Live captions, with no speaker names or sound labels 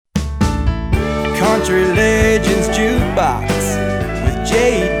Country Legends Jukebox with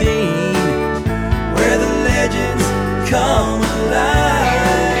J. Dean, where the legends come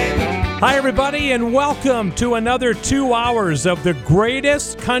alive. Hi, everybody, and welcome to another 2 hours of the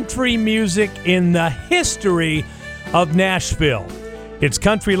greatest country music in the history of Nashville. It's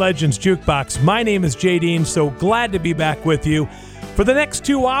Country Legends Jukebox. My name is J. Dean, so glad to be back with you. For the next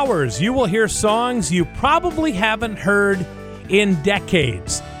 2 hours, you will hear songs you probably haven't heard in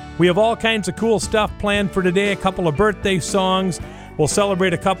decades. We have all kinds of cool stuff planned for today, a couple of birthday songs. We'll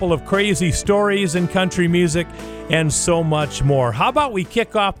celebrate a couple of crazy stories in country music and so much more. How about we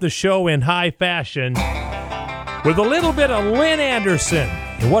kick off the show in high fashion with a little bit of Lynn Anderson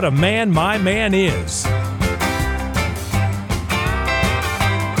and What a Man My Man Is.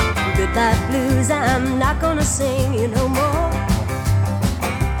 Goodbye blues, I'm not gonna sing you no more.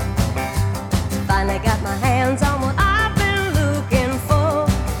 Finally got my hands on what I've been looking for.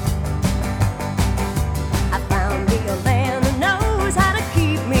 I found me a man who knows how to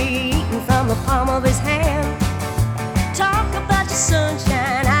keep me eating from the palm of his hand. Talk about your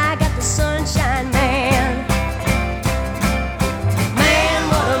sunshine, I got the sunshine man. Man,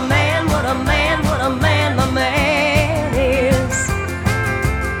 what a man, what a man, what a man my man is.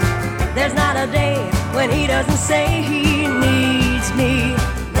 There's not a day when he doesn't say he needs me,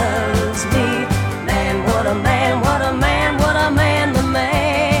 loves me. Man, what a man, what a man, what a man the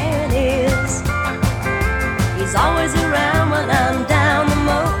man is. He's always around when I'm down the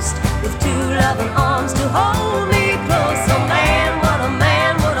most, with two loving arms to hold me close. So man, what a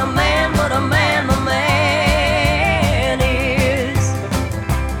man, what a man, what a man the man is.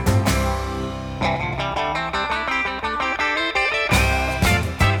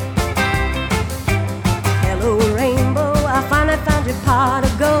 Hello rainbow, I finally found your pot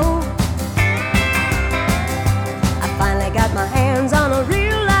of gold. I finally got my hands on a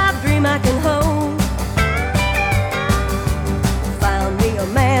real life dream I can hold. Found me a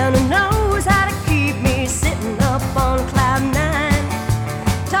man who knows how to keep me sitting up on cloud nine.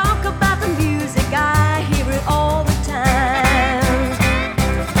 Talk about the music, I hear it all the time.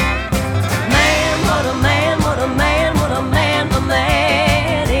 Man, what a man, what a man, what a man the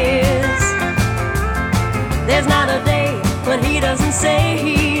man is. There's not a day when he doesn't say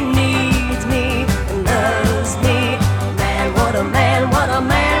he needs me and loves me. Man, what a man, what a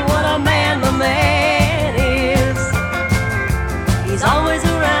man, what a man the man is. He's always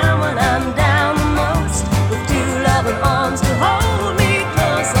around when I'm down the most, with two loving arms to hold me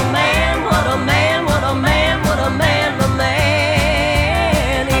close. A man, what a man, what a man, what a man the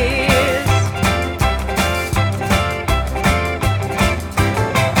man is.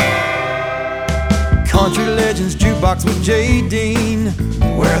 Country Legends Jukebox with J. Dean,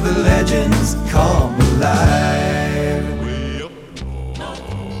 where the legends come alive. Way up north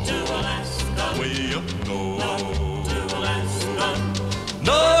to Alaska. Way up north to Alaska.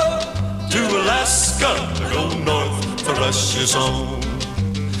 North to Alaska. Go north, the rush is on.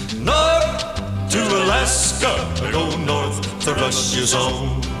 North to Alaska. Go north, the rush is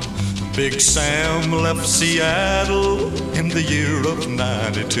on. Big Sam left Seattle in the year of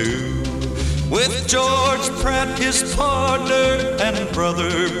 92. With George Pratt, his partner, and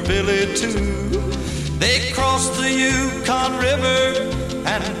brother Billy too. They crossed the Yukon River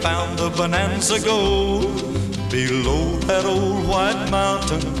and found the Bonanza Gold below that old white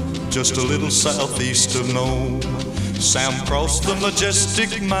mountain, just a little southeast of Nome. Sam crossed the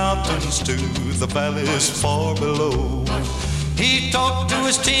majestic mountains to the valleys far below. He talked to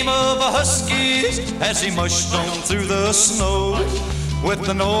his team of huskies as he mushed on through the snow, with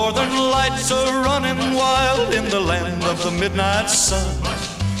the northern lights a-running wild in the land of the midnight sun.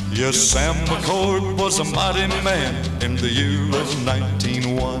 Yes, Sam McCord was a mighty man in the year of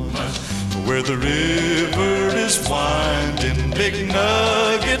 1901. Where the river is winding, big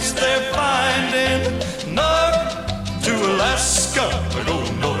nuggets they're finding. North to Alaska, go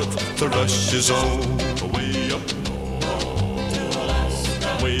north, the rush is on. Way up north to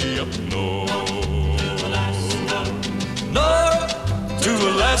Alaska, way up north to Alaska. North to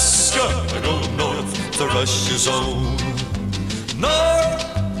Alaska, go north, the rush is on. North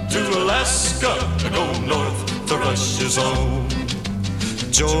to Alaska, go north, the rush is on.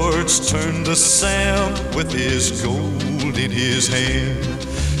 George turned to Sam with his gold in his hand.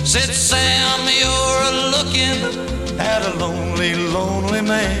 Said, Sam, you're looking at a lonely, lonely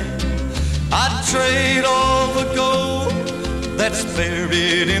man. I'd trade all the gold that's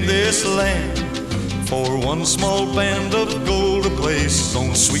buried in this land for one small band of gold to place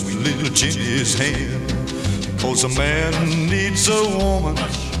on sweet little Jenny's hand. 'Cause a man needs a woman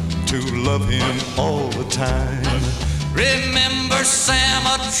to love him all the time. Remember, Sam,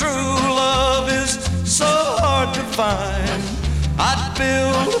 a true love is fine. I'd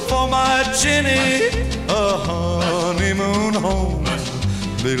build for my Jenny a honeymoon home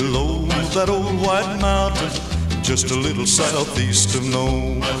below that old white mountain, just a little southeast of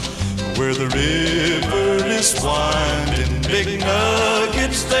Nome, where the river is winding, big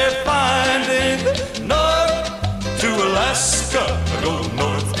nuggets they're finding. North to Alaska, go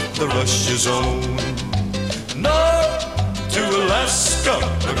north, the rush is on. North to Alaska,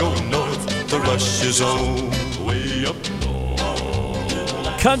 go north, the rush is on. Way up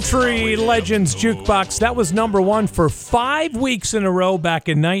north. Country Legends Jukebox, that was number one for 5 weeks in a row back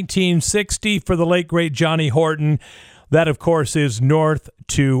in 1960 for the late, great Johnny Horton. That, of course, is North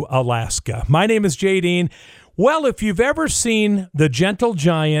to Alaska. My name is Jay Dean. Well, if you've ever seen the gentle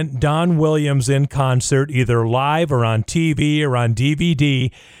giant Don Williams in concert, either live or on TV or on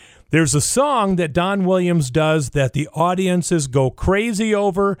DVD, there's a song that Don Williams does that the audiences go crazy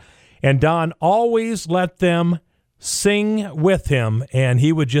over, and Don always let them sing with him, and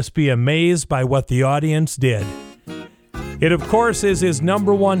he would just be amazed by what the audience did. It, of course, is his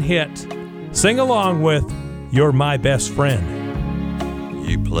number one hit. Sing along with You're My Best Friend.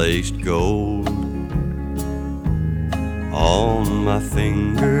 You placed gold on my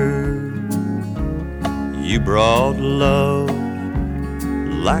finger. You brought love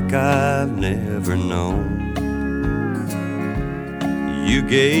like I've never known. You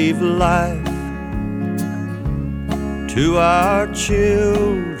gave life to our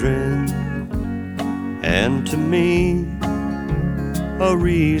children, and to me a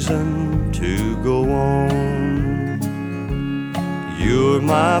reason to go on. You're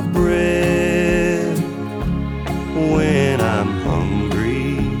my bread when I'm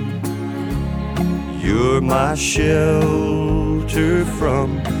hungry. You're my shelter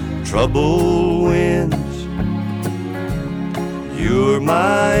from troubled winds. You're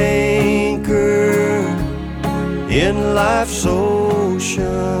my anchor in life's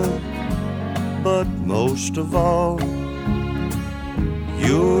ocean, but most of all,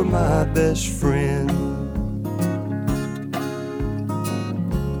 you're my best friend.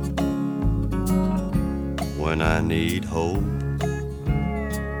 When I need hope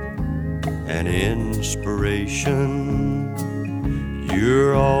and inspiration,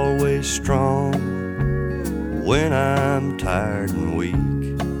 you're always strong when I'm tired and weak.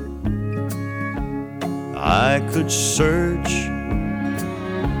 I could search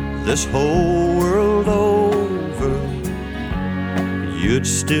this whole world over, you'd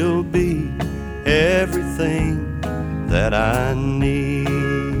still be everything that I need.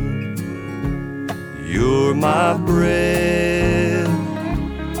 You're my bread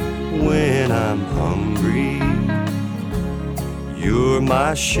when I'm hungry. You're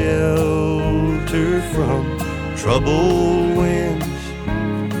my shelter from troubled winds.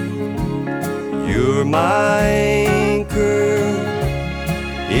 You're my anchor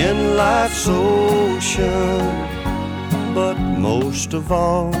in life's ocean, but most of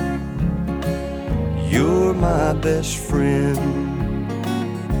all, you're my best friend.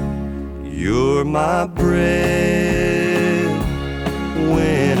 You're my bread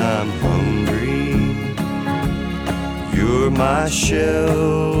when I'm hungry. You're my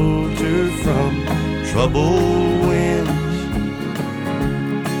shelter from troubled winds.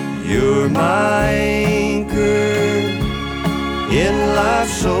 You're my anchor in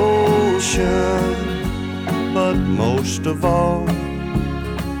life's ocean, but most of all,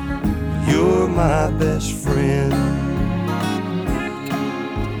 you're my best friend.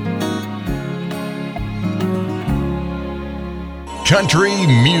 Country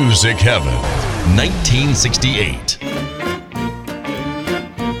Music Heaven, 1968.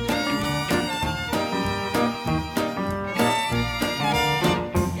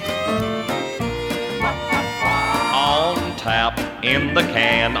 In the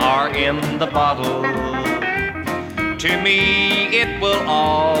can or in the bottle, to me it will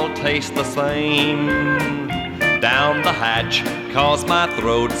all taste the same. Down the hatch, 'cause my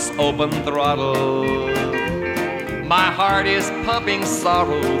throat's open throttle. My heart is pumping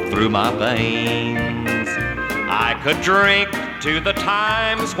sorrow through my veins. I could drink to the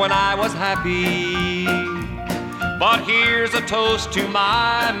times when I was happy, but here's a toast to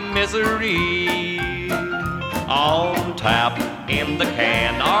my misery. On tap, in the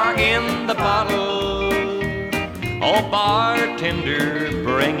can or in the bottle, oh bartender,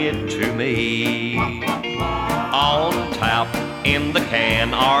 bring it to me. On tap, in the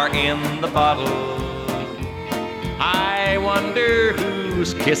can or in the bottle, I wonder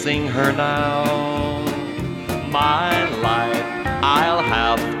who's kissing her now. My life I'll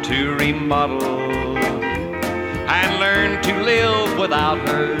have to remodel and learn to live without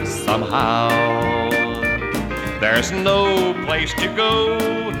her somehow. There's no place to go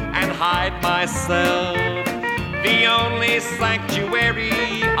and hide myself. The only sanctuary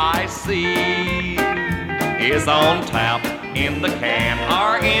I see is on tap, in the can,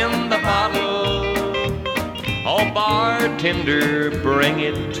 or in the bottle. Oh, bartender, bring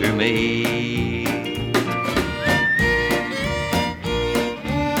it to me.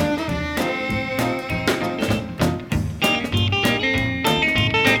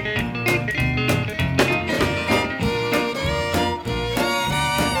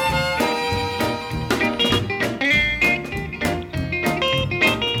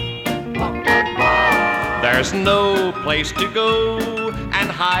 There's no place to go and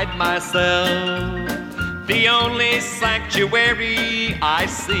hide myself. The only sanctuary I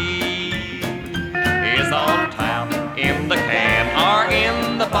see is on tap, in the can, or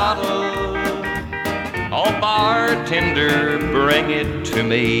in the bottle. Oh, bartender, bring it to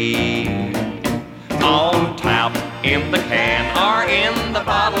me. On tap, in the can, or in the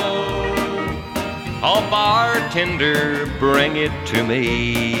bottle. Oh, bartender, bring it to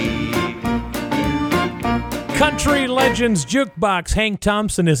me. Country Legends Jukebox. Hank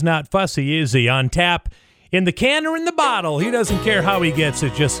Thompson is not fussy, is he? On tap, in the can or in the bottle. He doesn't care how he gets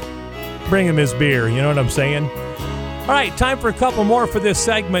it. Just bring him his beer. You know what I'm saying? All right, time for a couple more for this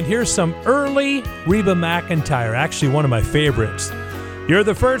segment. Here's some early Reba McEntire. Actually, one of my favorites. You're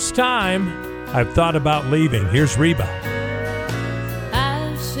the first time I've thought about leaving. Here's Reba.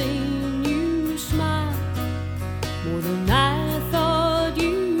 I've seen you smile more than I thought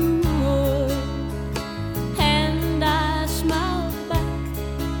you would, and I smiled back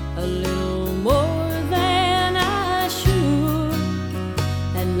a little more than I should.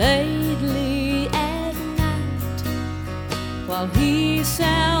 And lately at night, while he's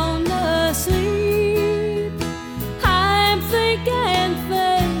sound asleep, I'm thinking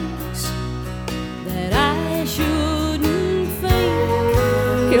things that I shouldn't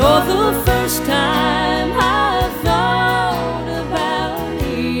think. You're the first time I've thought about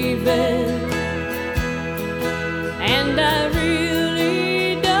leaving, and I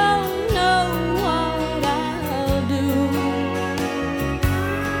really don't know what I'll do.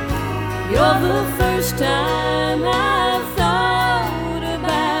 You're the first time I've thought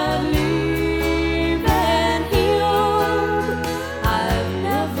about leaving him. I've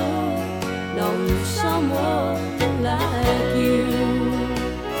never known someone like you.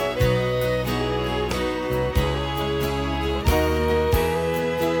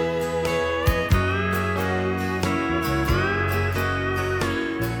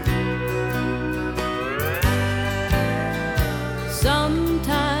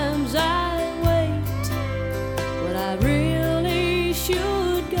 Sometimes I wait when I really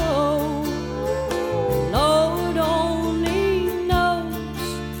should go. Lord only knows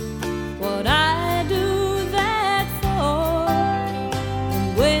what I do that for.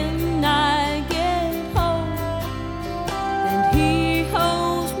 And when I get home and he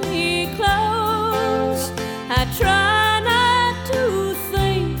holds me close, I try not to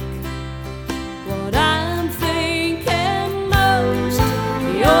think what I'm thinking most.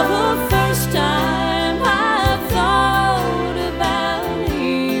 You're the first time I've thought about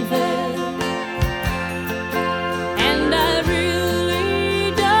leaving, and I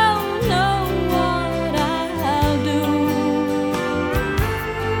really don't know what I'll do.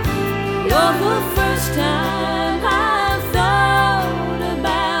 You're the first time I've thought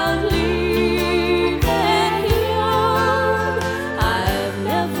about leaving him. I've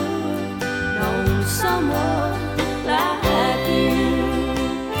never known someone like you.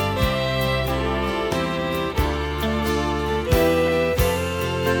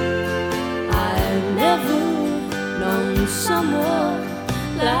 I've never known someone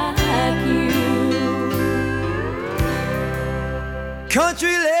like you.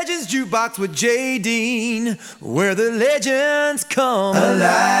 Country Legends Jukebox with J. Dean, where the legends come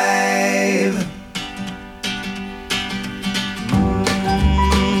alive.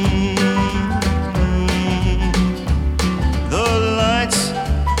 The lights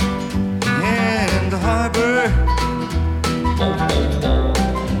in the harbor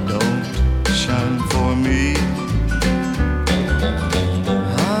don't shine for me.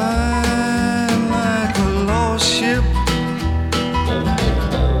 I'm like a lost ship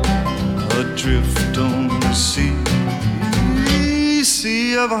adrift on the sea.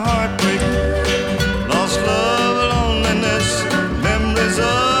 Sea of heartbreak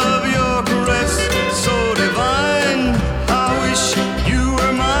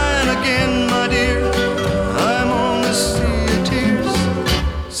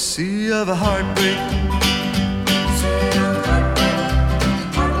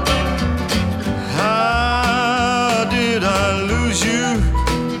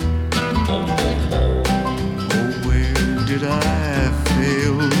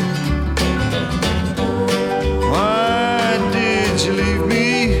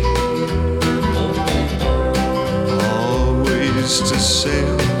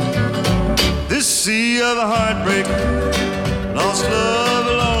of a heartbreak, lost love,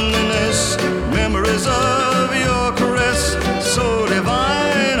 loneliness, memories of your caress, so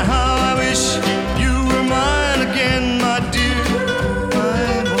divine. How I wish you were mine again, my dear.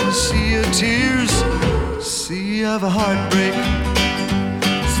 I wanna see your tears, sea of a heartbreak.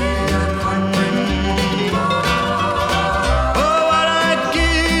 Oh, what I'd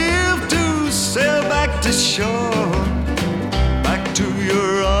give to sail back to shore, back to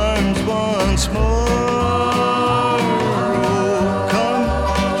your arms once more. Oh,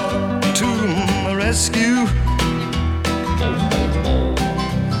 come to my rescue.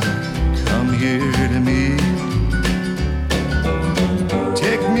 Come here to me.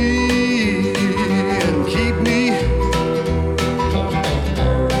 Take me and keep me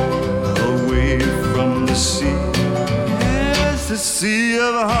away from the sea. Yes, the sea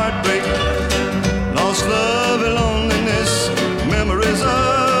of a heartbreak, lost love and loneliness, memories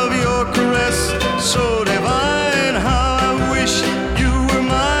of your caress, so divine. How I wish you were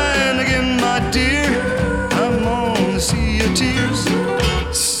mine again, my dear. I'm on the sea of tears,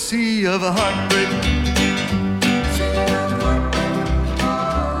 sea of a heartbreak.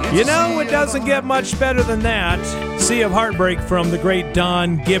 You know, it doesn't get much better than that. Sea of Heartbreak from the great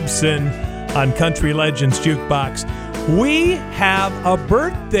Don Gibson on Country Legends Jukebox. We have a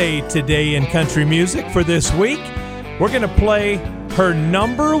birthday today in country music for this week. We're going to play her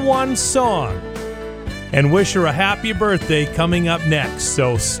number one song and wish her a happy birthday coming up next,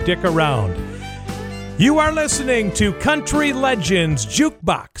 so stick around. You are listening to Country Legends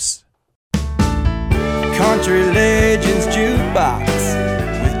Jukebox. Country Legends Jukebox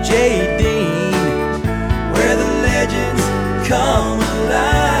with J. Dean, where the legends come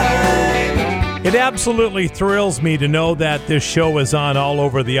alive. It absolutely thrills me to know that this show is on all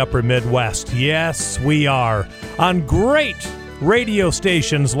over the upper Midwest. Yes, we are. On great radio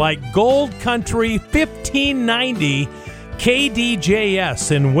stations like Gold Country 1590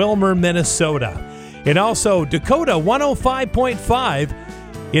 KDJS in Wilmer, Minnesota. And also Dakota 105.5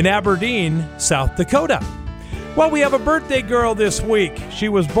 in Aberdeen, South Dakota. Well, we have a birthday girl this week. She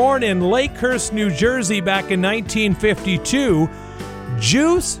was born in Lakehurst, New Jersey back in 1952.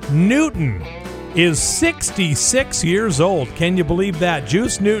 Juice Newton is 66 years old. Can you believe that?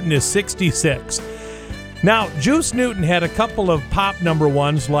 Juice Newton is 66. Now, Juice Newton had a couple of pop number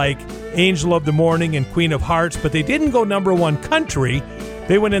ones like Angel of the Morning and Queen of Hearts, but they didn't go number one country.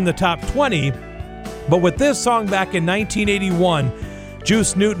 They went in the top 20. But with this song back in 1981,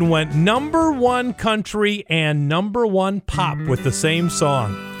 Juice Newton went number one country and number one pop with the same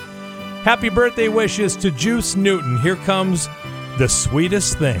song. Happy birthday wishes to Juice Newton. Here comes The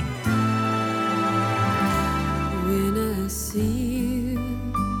Sweetest Thing. When I see you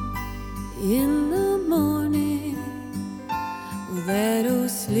in the morning with that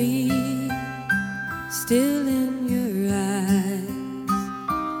old sleep still in your eyes,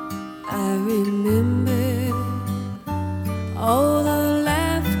 I remember all the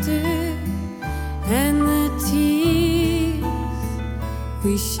laughter and the tears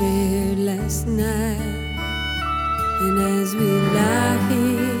we shared last night. And as we lie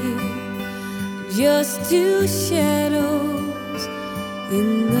here, just two shadows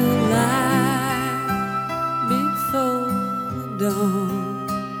in the light before dawn,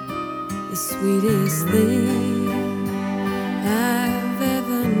 the sweetest thing I've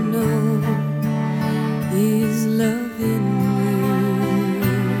ever known is loving you.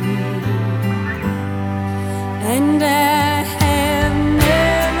 And I have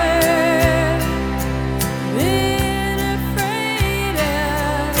never been afraid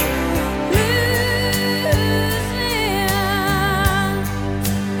of losing,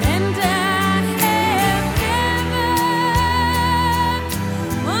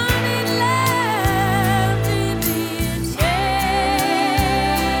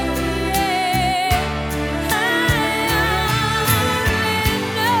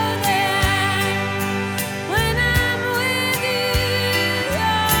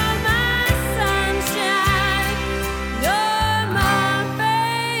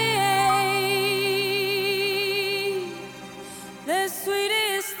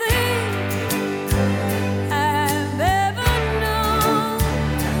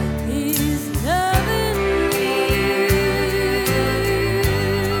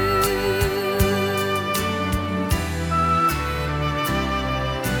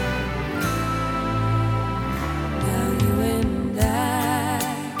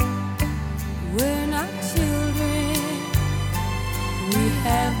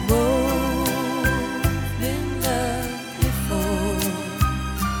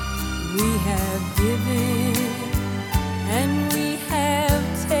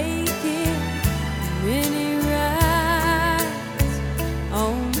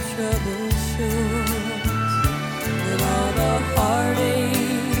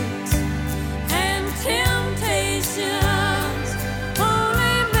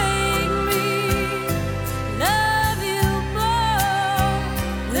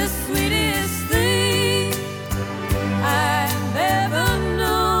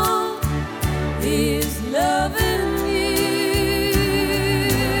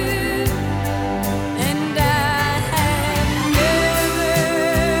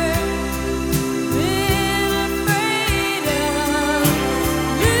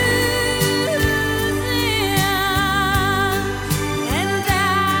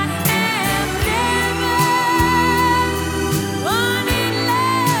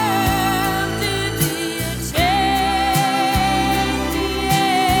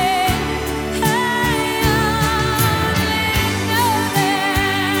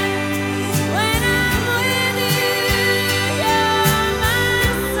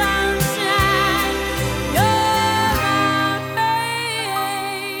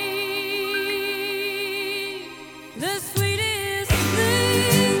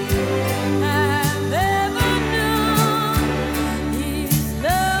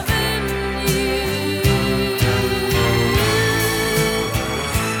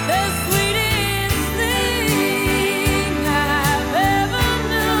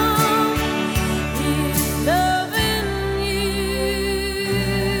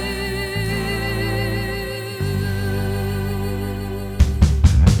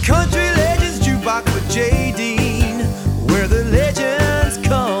 Country Legends Jukebox with J. Dean, where the legends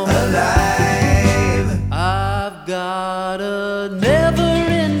come alive. I've got a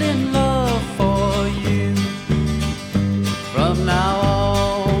never-ending love for you. From now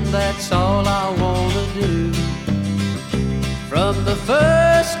on, that's all I wanna do. From the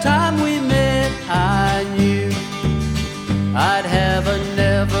first time we met, I knew I'd have a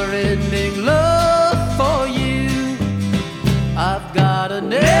never-ending love for you. I've got a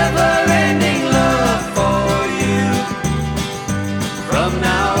never-ending love for you. From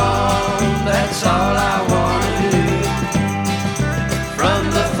now on, that's all I wanna do. From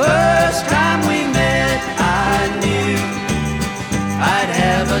the first time we met, I knew I'd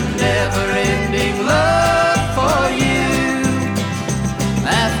have a never-ending love for you.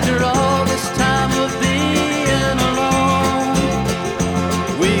 After all this time of being alone,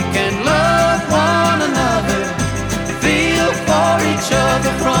 we can love one another, feel for each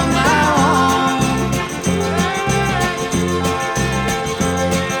other from now on.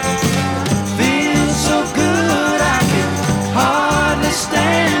 Feels so good I can hardly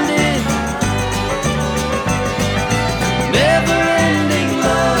stand it. Never-ending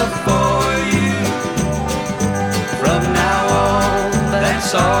love for you. From now on,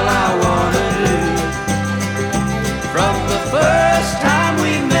 that's all I wanna do. From the first time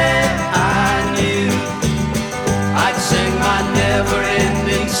we met, I knew I'd sing my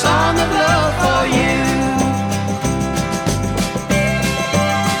never-ending song of love for you.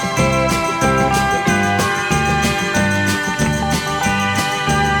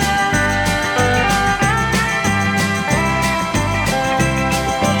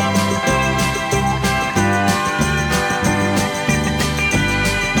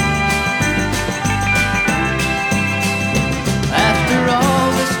 After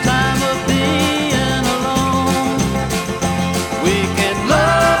all this time of being alone, we can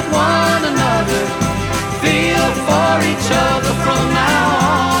love one another, feel for each other from now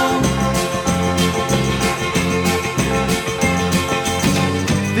on.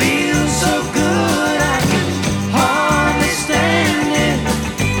 Feels so good I can hardly stand it.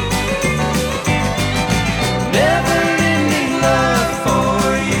 Never-ending love for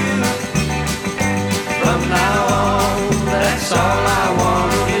you. From now on, that's all I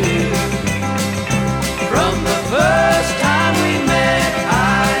wanna do. From the first time we met,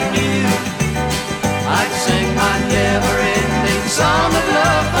 I knew I'd sing my never-ending song of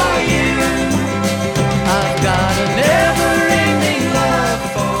love for you. I've got a never-ending love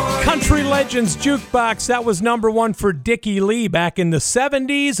for you. Country Legends Jukebox, that was number one for Dickie Lee back in the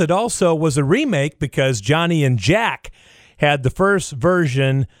 70s. It also was a remake because Johnny and Jack had the first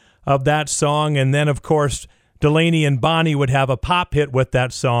version of that song. And then, of course, Delaney and Bonnie would have a pop hit with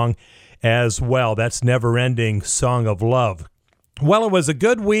that song as well. That's Never Ending Song of Love. Well, it was a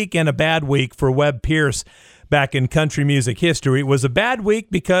good week and a bad week for Webb Pierce back in country music history. It was a bad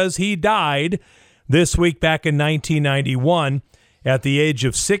week because he died this week back in 1991 at the age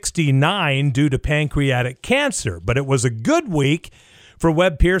of 69 due to pancreatic cancer. But it was a good week for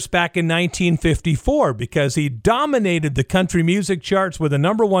Webb Pierce back in 1954 because he dominated the country music charts with a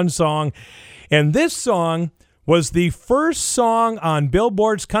number one song. And this song was the first song on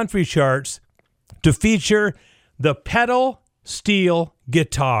Billboard's country charts to feature the pedal steel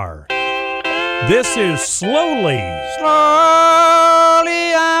guitar. This is Slowly.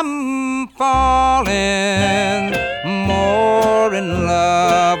 Slowly I'm falling more in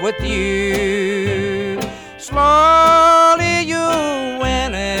love with you. Slowly you're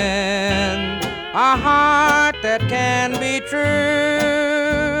winning a heart that can be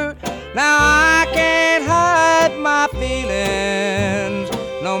true. Now I can't hide my feelings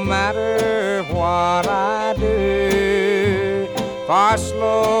no matter what I do. For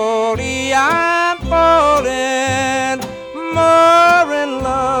slowly I'm falling more in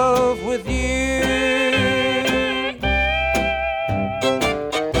love with you.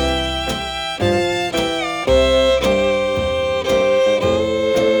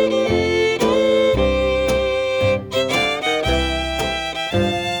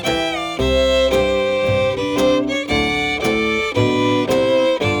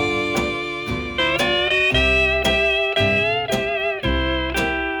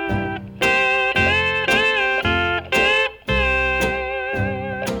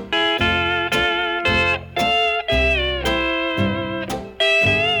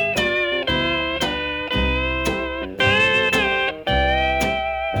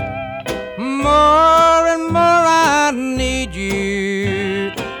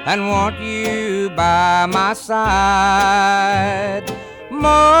 And want you by my side.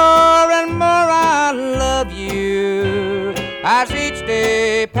 More and more I love you, as each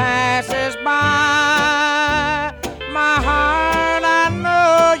day passes by. My heart, I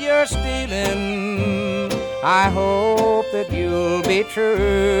know you're stealing. I hope that you'll be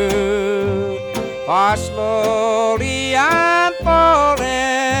true. For slowly I'm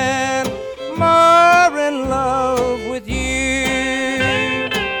falling more in love with you.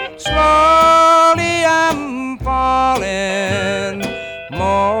 Slowly I'm falling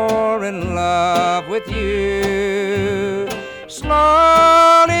more in love with you.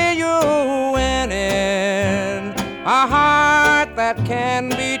 Slowly you're winning a heart that can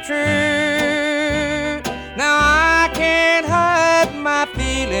be true. Now I can't hide my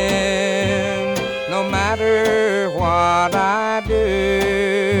feeling, no matter what I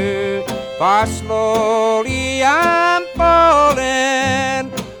do. For slowly I'm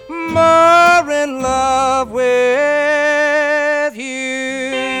falling more in love with you.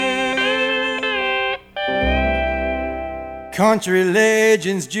 Country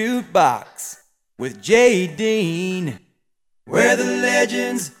Legends Jukebox with J. Dean, where the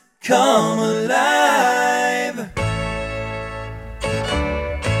legends come alive.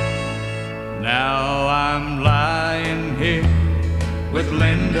 Now I'm lying here with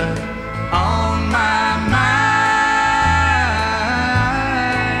Linda on my mind,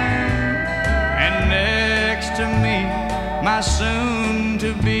 and next to me, my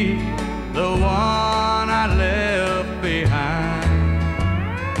soon-to-be, the one I left behind.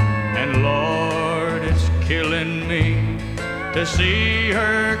 And Lord, it's killing me to see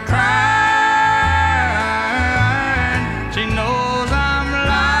her crying. She knows I'm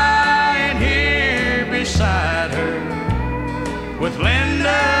lying here beside her with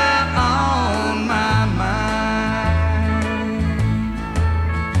Linda on my mind.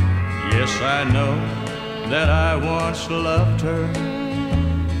 Yes, I know that I once loved her,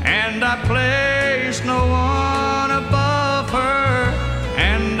 and I placed no one above her,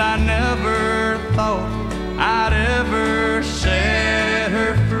 and I never thought I'd ever set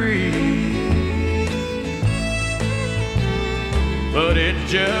her free. But it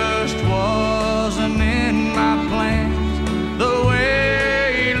just wasn't in my plans, the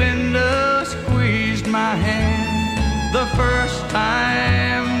way Linda squeezed my hand the first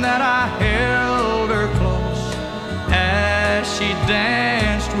time that I held her close as she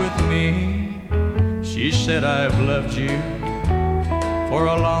danced with me. She said, I've loved you for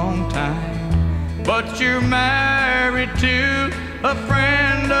a long time, but you're married to a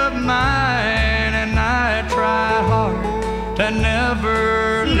friend of mine, and I try hard to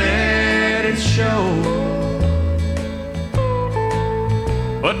never let it show.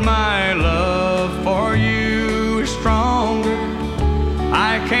 But my love for you is stronger,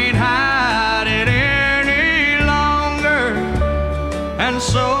 I can't hide it any longer, and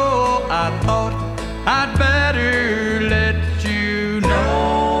so I thought I'd better let you know.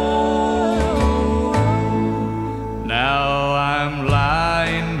 Now I'm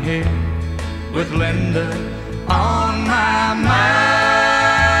lying here with Linda on my mind,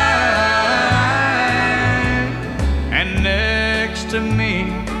 and next to me,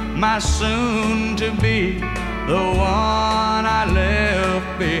 my soon-to-be, the one I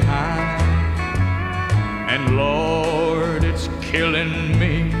left behind. And Lord, it's killing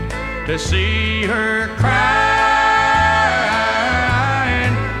me to see her crying.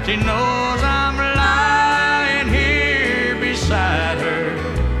 She knows I'm lying here beside her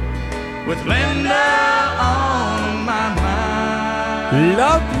with Linda on my mind.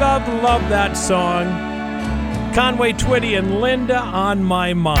 Love, love, love that song. Conway Twitty and Linda on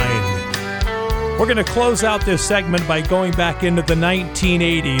my mind. We're going to close out this segment by going back into the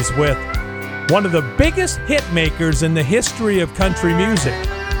 1980s with one of the biggest hit makers in the history of country music.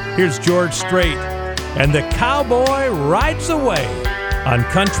 Here's George Strait and The Cowboy Rides Away on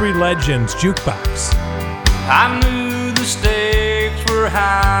Country Legends Jukebox. I knew the stakes were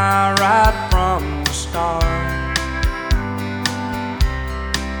high right from the start.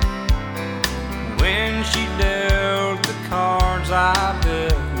 When she dealt the cards, I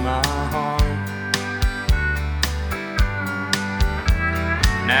bet my heart.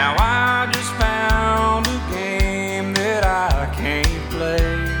 Now I just found a game that I can't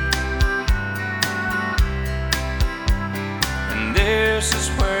play, and this is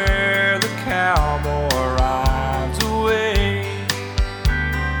where the cowboy rides away.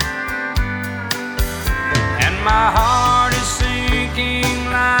 And my heart is sinking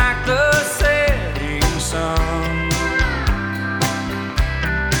like the setting sun,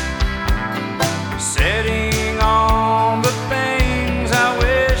 setting on the things I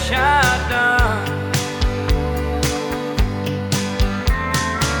wish I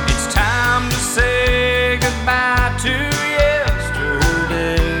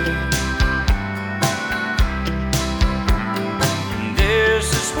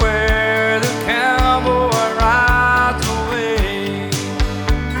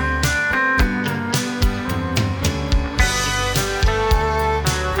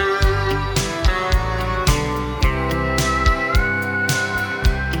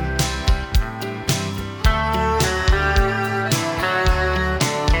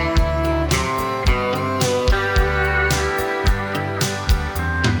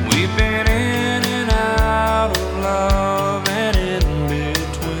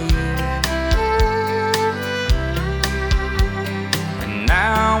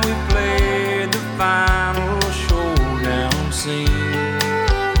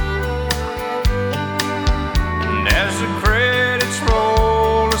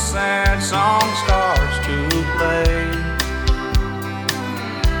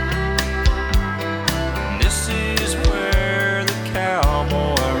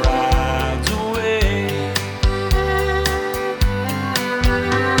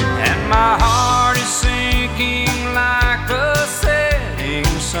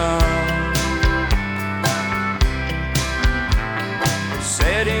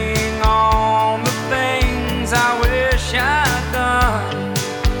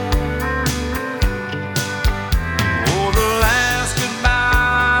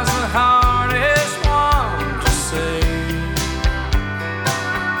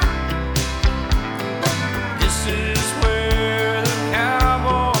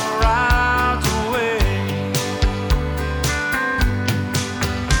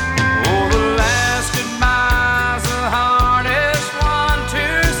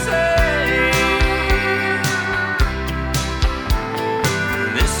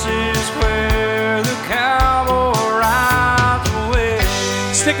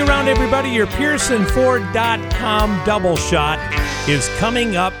Stick around, everybody. Your PearsonFord.com double shot is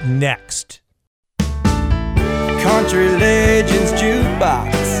coming up next. Country Legends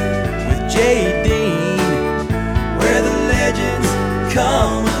Jukebox with J. Dean, where the legends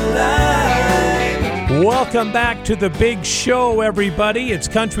come alive. Welcome back to the big show, everybody. It's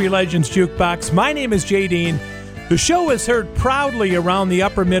Country Legends Jukebox. My name is J. Dean. The show is heard proudly around the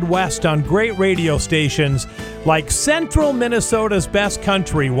upper Midwest on great radio stations like Central Minnesota's Best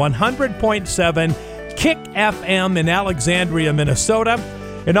Country 100.7, Kick FM in Alexandria, Minnesota,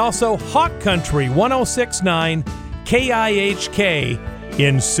 and also Hawk Country 106.9, KIHK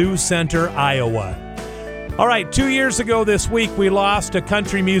in Sioux Center, Iowa. All right, 2 years ago this week, we lost a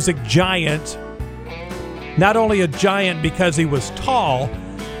country music giant. Not only a giant because he was tall,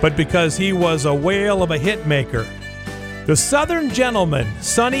 but because he was a whale of a hit maker. The Southern gentleman,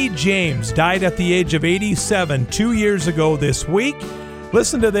 Sonny James, died at the age of 87 2 years ago this week.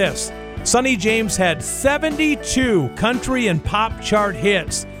 Listen to this. Sonny James had 72 country and pop chart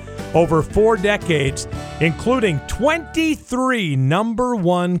hits over 4 decades, including 23 number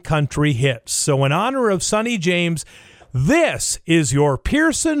one country hits. So in honor of Sonny James, this is your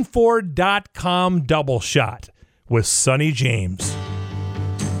PearsonFord.com double shot with Sonny James.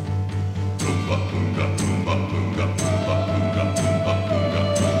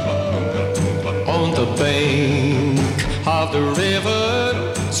 On the bank of the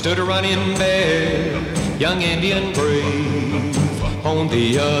river stood a running bear, young Indian brave. On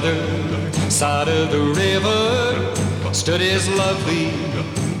the other side of the river stood his lovely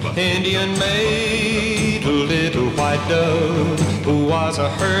Indian maid, a little white dove who was a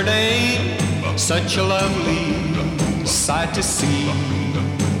herding, such a lovely sight to see.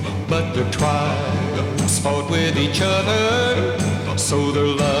 But the tribes fought with each other, so their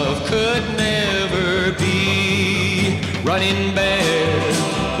love could never be. Running bear,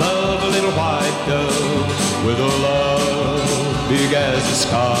 love a little white dove with a love big as the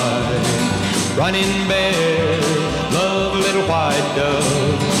sky. Running bear, love a little white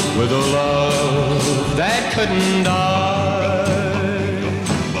dove with a love that couldn't die.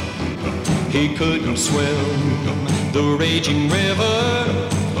 He couldn't swim the raging river,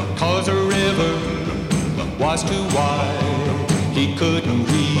 'cause the river was too wide. He couldn't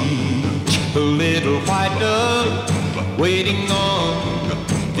reach the little white dove waiting on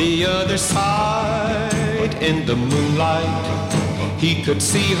the other side. In the moonlight, he could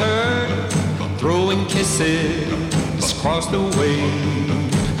see her throwing kisses across the way.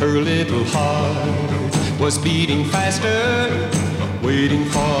 Her little heart was beating faster, waiting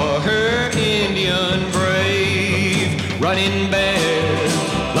for her Indian brave. Running bear,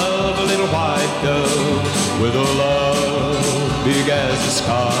 love a little white dove with a love big as the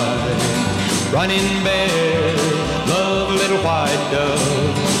sky. Running bear, love a little white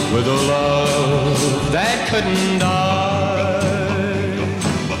dove with a love that couldn't die.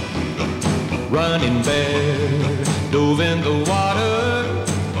 Running bear dove in the water,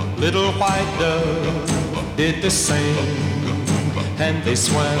 little white dove did the same, and they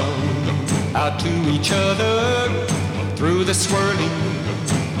swam out to each other. Through the swirling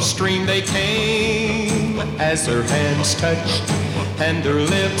stream they came, as their hands touched and their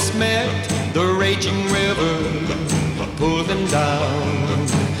lips met. The raging river pulled them down.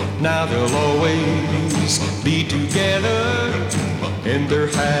 Now they'll always be together in their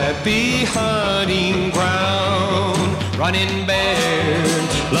happy hunting ground. Running bear,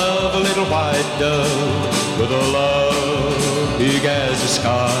 love a little white dove with a love big as the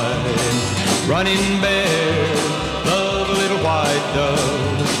sky. Running bear, love a little white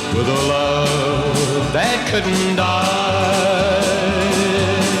dove with a love that couldn't die.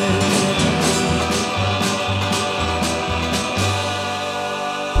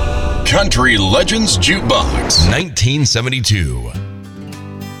 Country Legends Jukebox, 1972.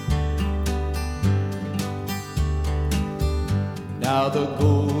 Now the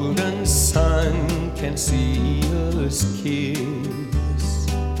golden sun can see us kiss.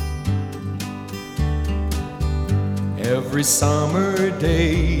 Every summer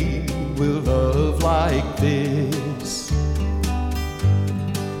day we'll love like this.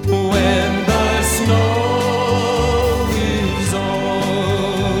 When the snow is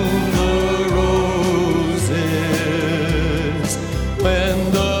on the roses,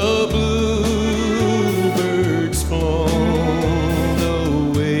 when the bluebirds flown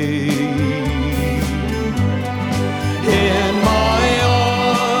away, in my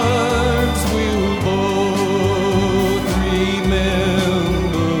arms we'll both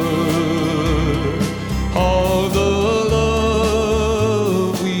remember all the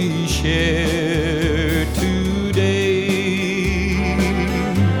love we shared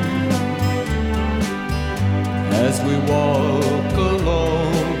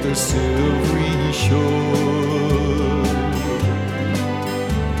their silvery shore.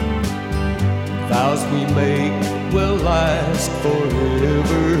 Vows we make will last forevermore.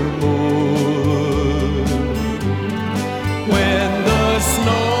 When the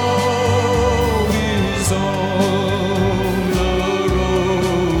snow is on the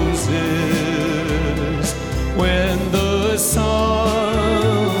roses, when the summer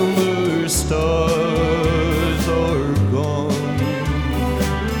stars are gone,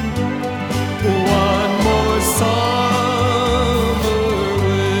 one more summer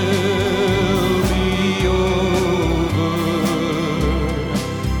will be over,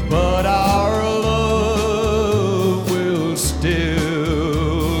 but our love will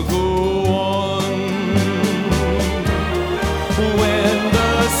still go on. When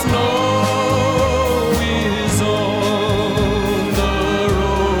the snow is on the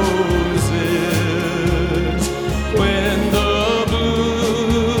roses, when the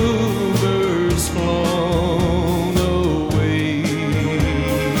bluebirds flown away,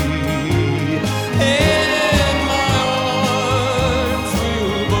 and my arms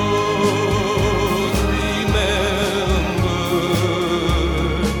will both remember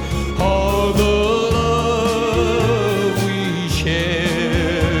all the love we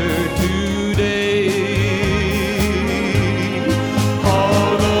shared today,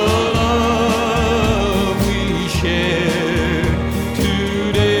 all the love we shared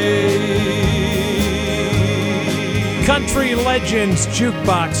today. Country Legends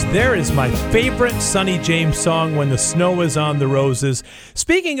Jukebox. There is my favorite Sonny James song, When the Snow is on the Roses.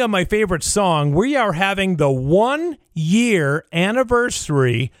 Speaking of my favorite song, we are having the 1-year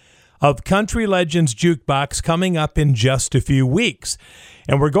anniversary of Country Legends Jukebox coming up in just a few weeks.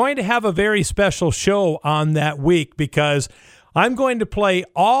 And we're going to have a very special show on that week because I'm going to play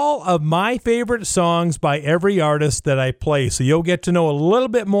all of my favorite songs by every artist that I play. So you'll get to know a little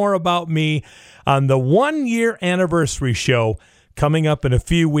bit more about me on the 1-year anniversary show coming up in a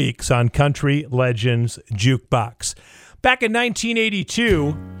few weeks on Country Legends Jukebox. Back in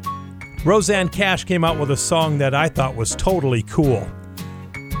 1982, Roseanne Cash came out with a song that I thought was totally cool.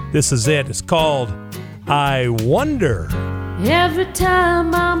 This is it. It's called I Wonder. Every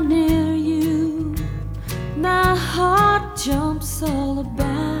time I'm near you, my heart jumps all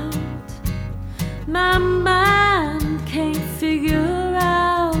about. My mind can't figure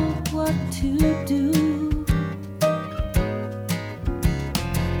out what to do.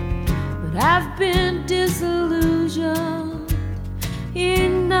 But I've been disillusioned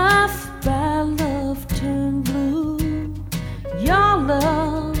enough by love turned blue. Your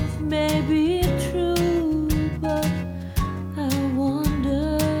love may be true, but I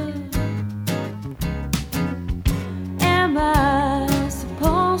wonder, am I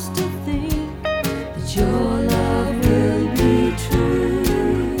supposed to think that your love will be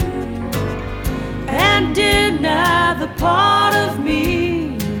true and deny the part of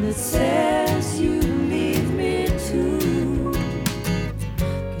me that says you leave me too?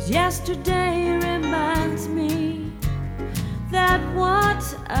 'Cause yesterday reminds me that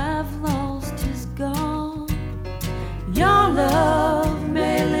what I've lost is gone. Your love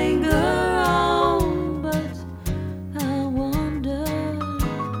may linger on, but I wonder.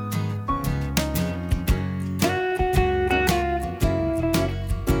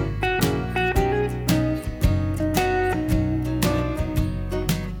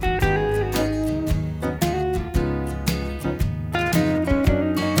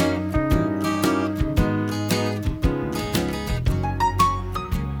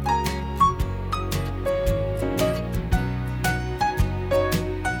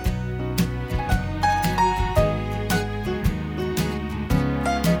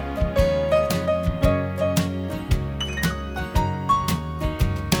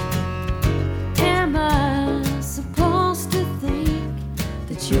 Am I supposed to think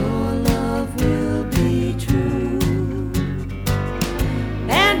that your love will be true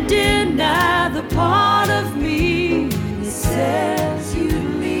and deny the part of me that says you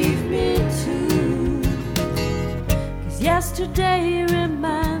leave me too? 'Cause yesterday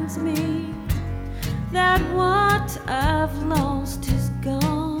reminds me that what I've lost is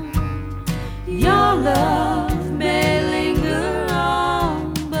gone. Your love may linger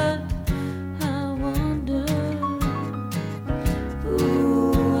on, but I wonder.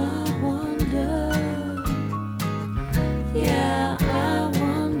 Ooh, I wonder. Yeah, I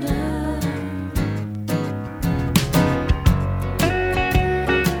wonder.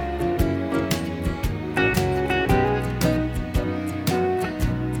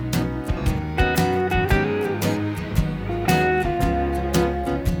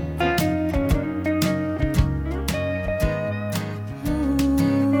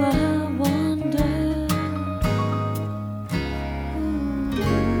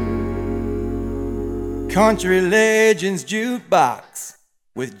 Country Legends Jukebox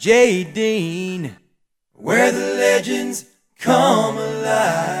with J. Dean, where the legends come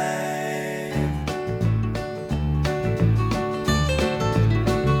alive.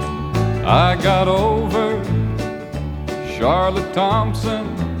 I got over Charlotte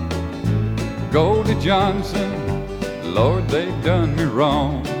Thompson, Goldie Johnson, Lord, they done me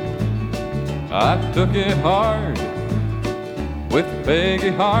wrong. I took it hard with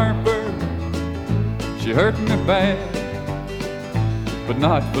Peggy Harper. She hurt me bad, but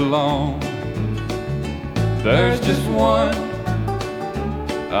not for long. There's just one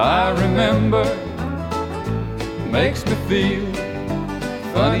I remember, makes me feel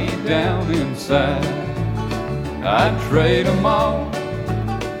funny down inside. I'd trade them all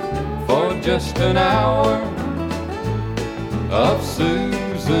for just an hour of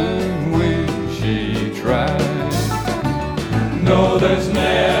Susan when she tried. No, there's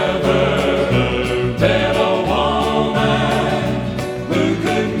never been a woman who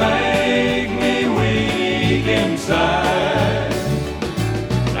could make me weak inside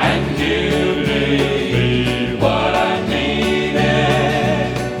and give me what I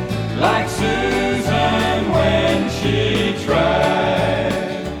needed, like Susan when she tried.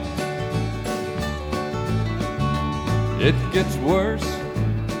 It gets worse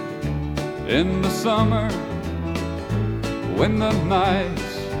in the summer when the nights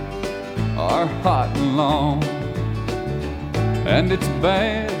are hot and long, and it's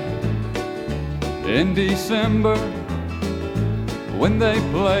bad in December when they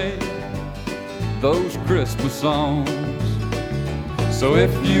play those Christmas songs. So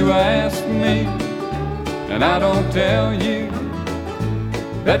if you ask me and I don't tell you,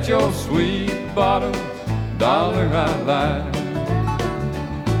 bet your sweet bottom dollar I lie,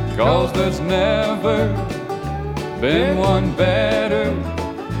 'cause there's never been one better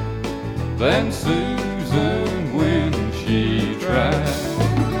than Susan when she tried.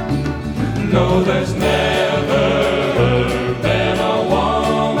 No, there's never been a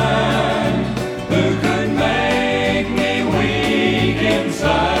woman who could make me weak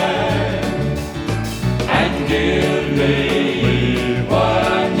inside and give me what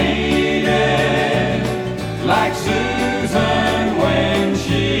I needed, like Susan when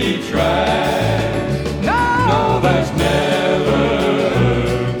she tried. No, there's never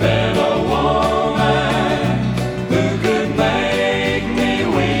been a woman who could make me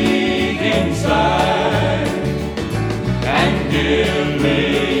weak inside and give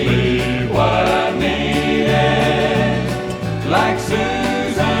me what I needed, like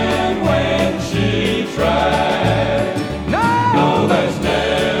Susan when she tried. No, there's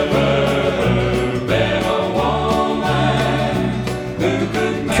never been a woman who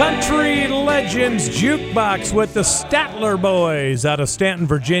could make Country Legends Jukebox with the Statler Boys out of Stanton,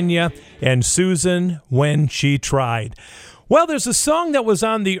 Virginia, and Susan When She Tried. Well, there's a song that was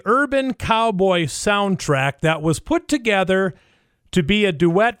on the Urban Cowboy soundtrack that was put together to be a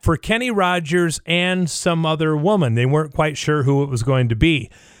duet for Kenny Rogers and some other woman. They weren't quite sure who it was going to be.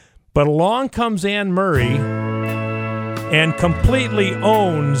 But along comes Anne Murray and completely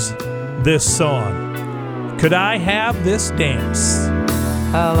owns this song. Could I Have This Dance?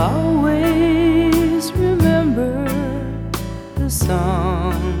 I'll always remember the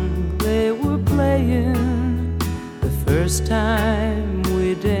song they were playing the first time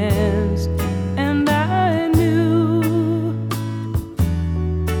we danced, and I knew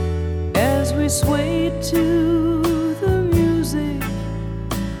as we swayed to the music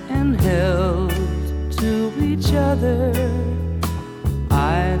and held to each other,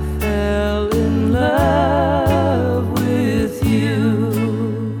 I fell in love with you.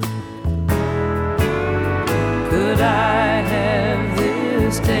 Could I have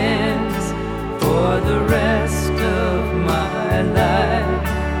this dance for the rest of my life?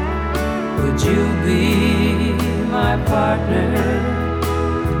 Would you be my partner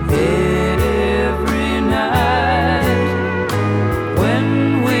every night?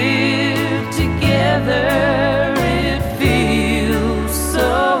 When we're together, it feels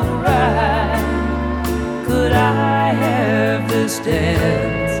so right. Could I have this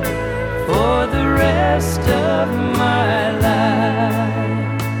dance for the rest of my life?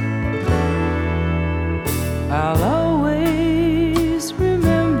 I'll always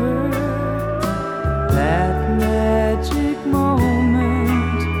remember that magic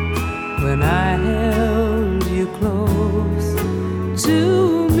moment when I held you close to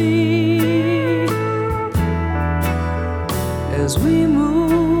me as we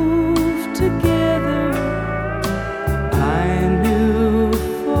moved together. I knew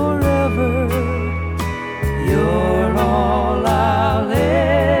forever you're all I'll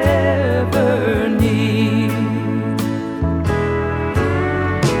ever need.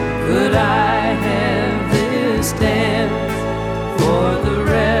 the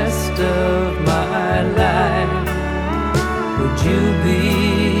rest of my life. Would you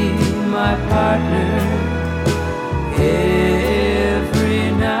be my partner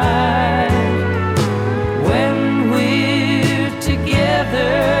every night? When we're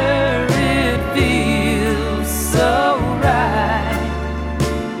together, it feels so right.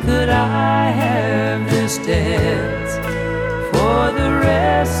 Could I have this dance for the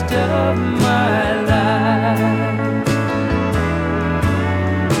rest of my life?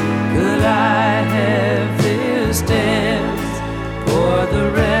 Could I have this dance for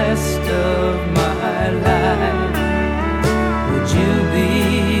the rest of my life? Would you be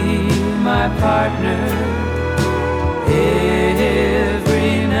my partner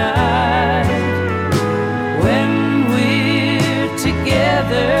every night? When we're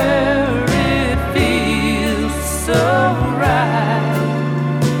together, it feels so right.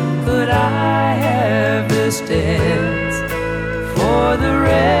 Could I have this dance for the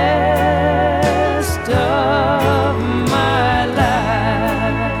rest of my life?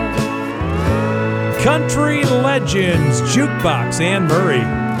 Country Legends Jukebox, Anne Murray.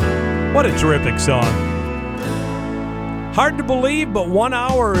 What a terrific song. Hard to believe, but 1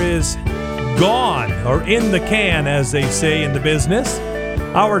 hour is gone, or in the can, as they say in the business.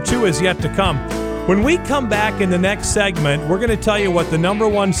 Hour 2 is yet to come. When we come back in the next segment, we're going to tell you what the number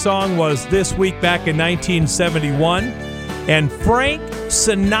one song was this week back in 1971. And Frank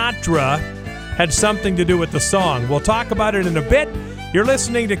Sinatra had something to do with the song. We'll talk about it in a bit. You're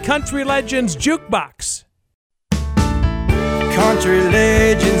listening to Country Legends Jukebox. Country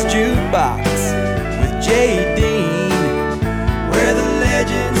Legends Jukebox with J. Dean, where the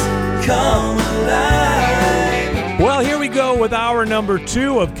legends come alive. Well, here we go with hour number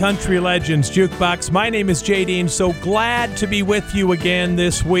 2 of Country Legends Jukebox. My name is J. Dean. So glad to be with you again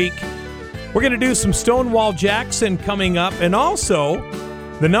this week. We're going to do some Stonewall Jackson coming up, and also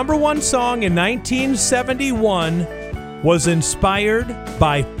the number one song in 1971 was inspired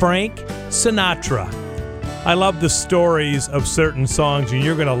by Frank Sinatra. I love the stories of certain songs, and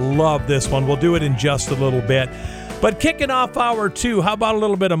you're going to love this one. We'll do it in just a little bit. But kicking off hour 2, how about a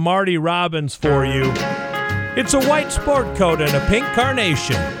little bit of Marty Robbins for you? It's a white sport coat and a pink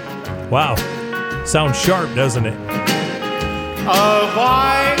carnation. Wow, sounds sharp, doesn't it? A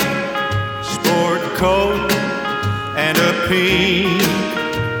white sport coat and a pink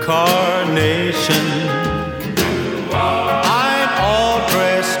carnation. I'm all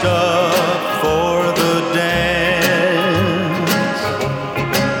dressed up for the dance.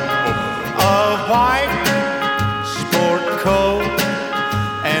 A white sport coat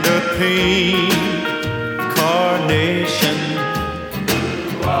and a pink carnation.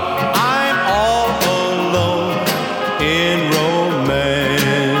 I'm all alone in romance.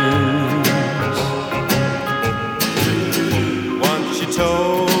 Once you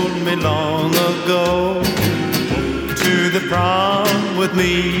told me long ago, to the prom with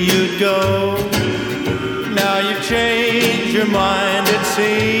me you'd go. Now you've changed your mind, it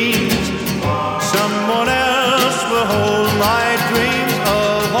seems. Someone else will hold my dreams. A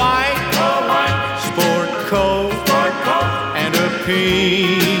white sport coat and a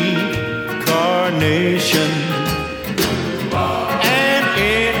pink carnation, and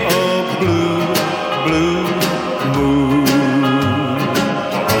in a blue moon.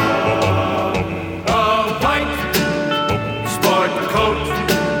 A white sport coat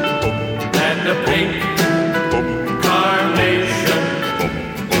and a pink carnation.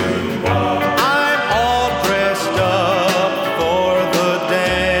 I'm all dressed up for the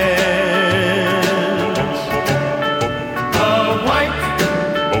dance. A white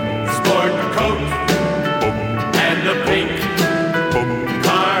sport coat and a pink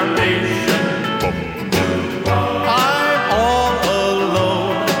carnation. I'm all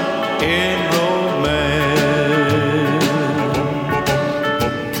alone in romance.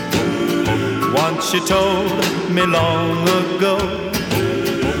 Once you told me long ago,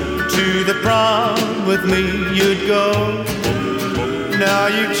 to the prom with me you'd go. Now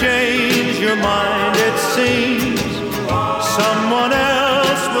you've changed your mind, it seems. Someone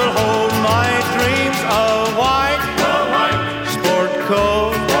else will hold my dreams. A white sport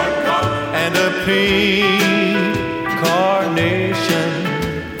coat and a pink carnation.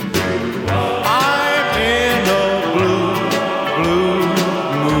 I'm in a blue moon.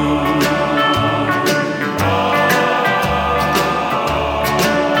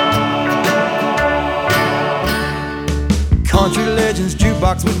 Country Legends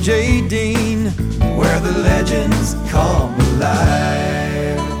Jukebox with J. Dean, where the legends come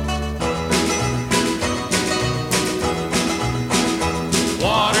alive.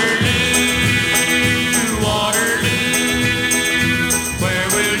 Waterloo, Waterloo,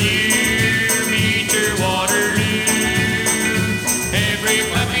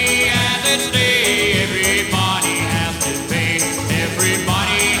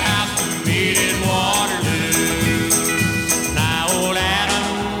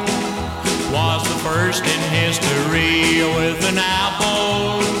 first in history with an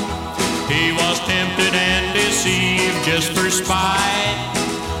apple. He was tempted and deceived just for spite.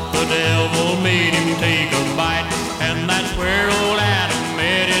 The devil made him take a bite, and that's where old Adam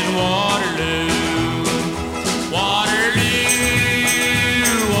met his Waterloo. Waterloo,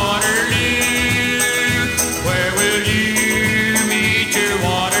 Waterloo, where will you meet your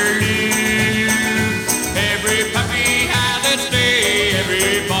Waterloo? Every puppy has its day,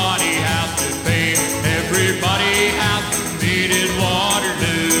 everybody has to pay, everybody has to meet his Waterloo.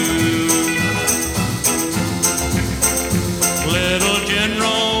 Little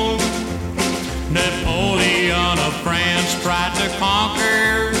General Napoleon of France tried to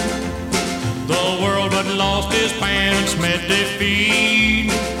conquer the world, but lost his pants, met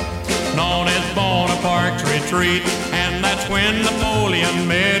defeat, known as Bonaparte's retreat, and that's when Napoleon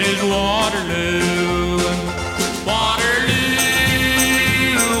met his Waterloo. Waterloo,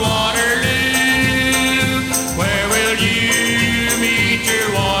 Waterloo, where will you meet your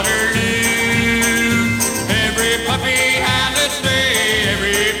Waterloo? Every puppy has its day,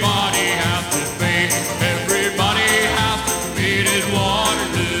 everybody has to pay, everybody has to meet his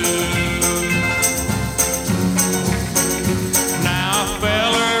Waterloo. Now a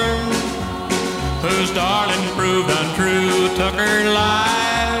feller whose darling proved untrue took her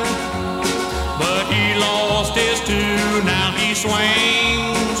life, but he lost his too. Now he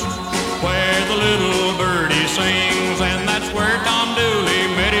swings where the little birdie sings, and that's where Tom Dooley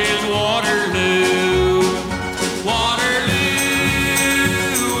met his Waterloo. Waterloo,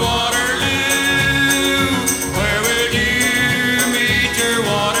 Waterloo, where will you meet your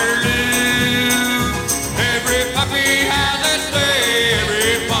Waterloo? Every puppy has its day,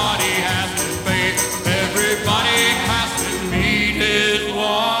 everybody has to pay, everybody has to meet his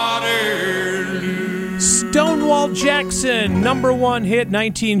Waterloo. Stonewall Jackson, number one hit,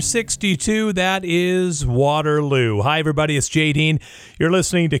 1962. That is Waterloo. Hi, everybody. It's Jay Dean. You're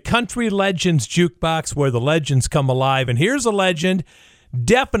listening to Country Legends Jukebox, where the legends come alive. And here's a legend,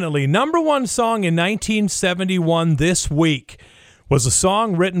 definitely number one song in 1971 this week, was a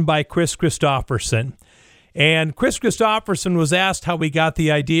song written by Chris Christopherson. And Chris Christopherson was asked how he got the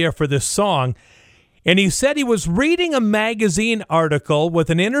idea for this song. And he said he was reading a magazine article with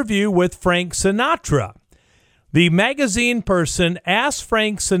an interview with Frank Sinatra. The magazine person asked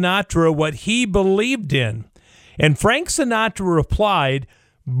Frank Sinatra what he believed in. And Frank Sinatra replied,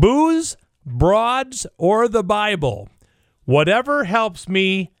 "Booze, broads, or the Bible. Whatever helps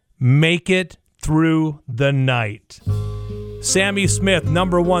me make it through the night." Sammy Smith,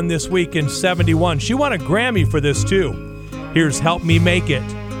 number one this week in 71. She won a Grammy for this too. Here's Help Me Make It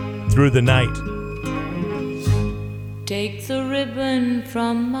Through the Night. Take the ribbon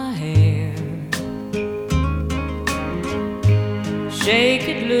from my hair, shake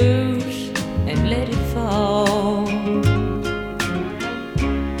it loose and let it fall,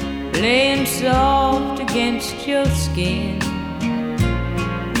 laying soft against your skin,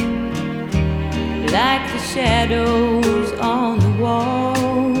 like the shadows on the wall.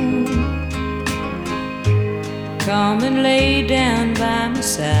 Come and lay down by my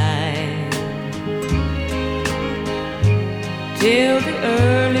side till the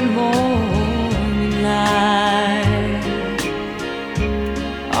early morning light.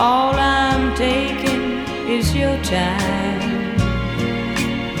 All I'm taking is your time.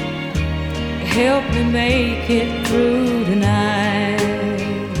 Help me make it through tonight.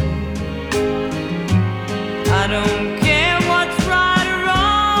 I don't care what's right or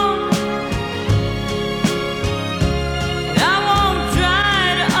wrong, and I won't try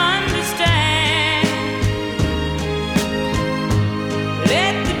to understand.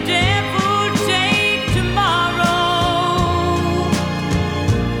 Let the devil take tomorrow.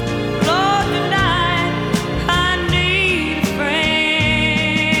 Lord, tonight I need a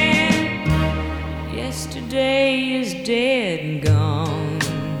friend. Yesterday is dead and gone,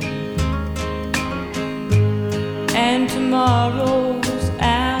 and tomorrow's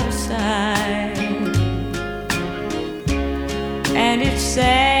out of sight. And it's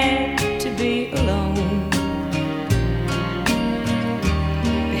sad to be alone.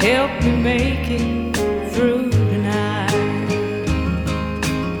 Help me make it through tonight.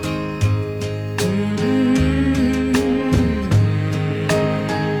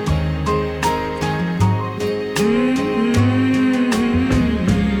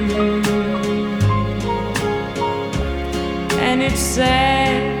 And it's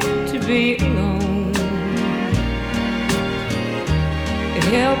sad to be alone.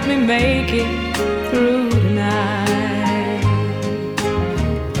 Help me make it through tonight.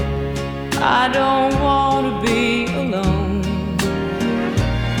 I don't want to be alone.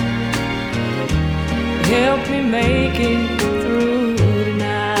 make it through tonight.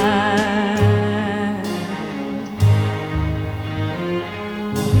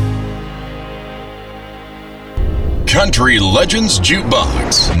 Country Legends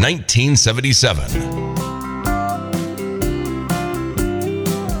Jukebox, 1977.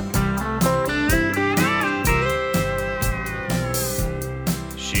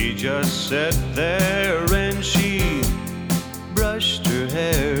 She just sat there and she brushed her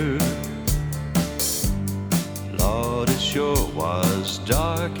hair. Lord, it sure was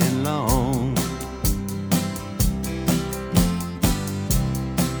dark and long.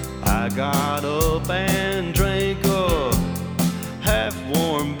 I got up and drank a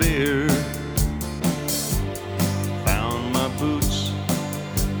half-warm beer, found my boots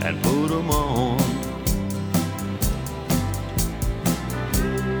and put them on.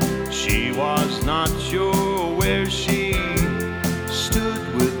 She was not sure where she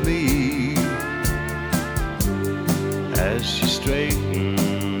stood with me as she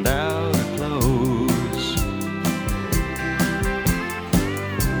straightened out her clothes.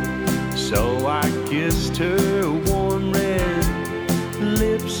 So I kissed her warm red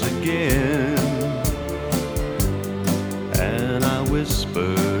lips again, and I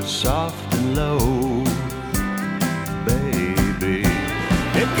whispered soft and low, baby,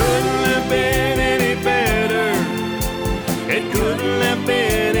 it couldn't have been any better. It couldn't have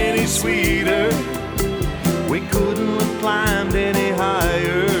been any sweeter. We couldn't have climbed any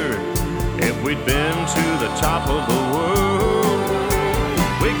higher if we'd been to the top of the world.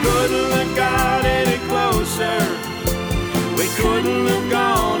 We couldn't have got any closer. We couldn't have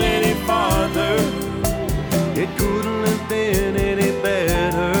gone any farther. It couldn't have been any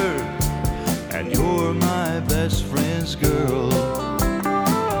better. And you're my best friend's girl.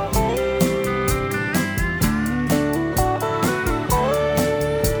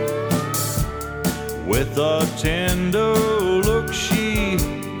 With a tender look she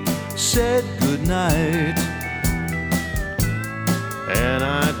said goodnight, and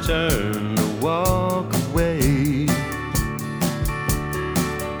I turned to walk away.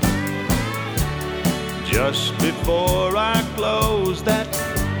 Just before I closed that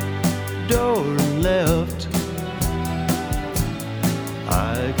door and left,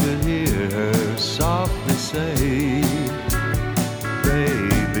 I could hear her softly say,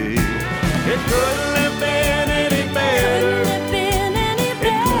 baby, it couldn't have been any better.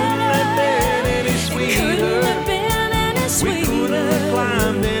 It couldn't have been any sweeter. We couldn't have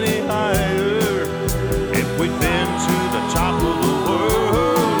climbed any higher if we'd been to the top of the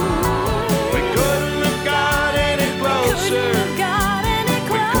world. We couldn't have got any closer. We couldn't have gone any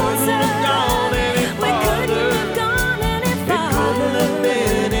farther. It couldn't have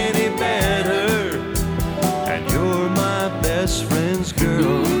been any better. And you're my best friend's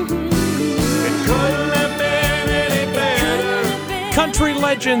girl. Country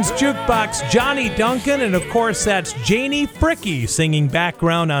Legends Jukebox, Johnny Duncan, and of course that's Janie Fricke singing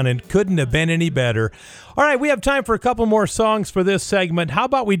background on It Couldn't Have Been Any Better. All right, we have time for a couple more songs for this segment. How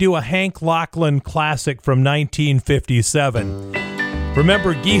about we do a Hank Locklin classic from 1957?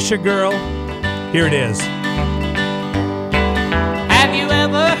 Remember Geisha Girl? Here it is. Have you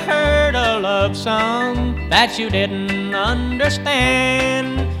ever heard a love song that you didn't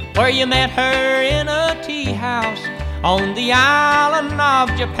understand? Where you met her in a tea house on the island of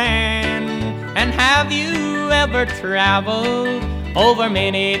Japan? And have you ever traveled over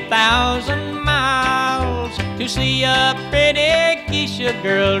many thousand miles to see a pretty geisha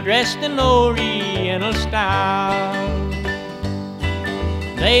girl dressed in Oriental style?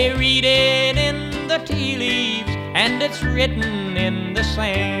 They read it in the tea leaves and it's written in the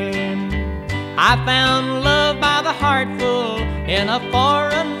sand. I found love by the heartful in a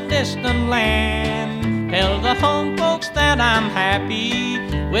foreign distant land. Tell the home folks that I'm happy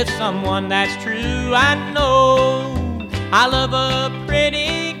with someone that's true. I know I love a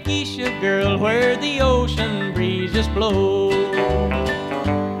pretty geisha girl where the ocean breezes blow.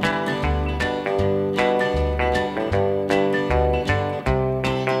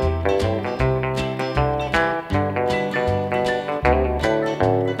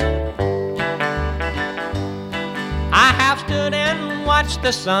 I have stood and watched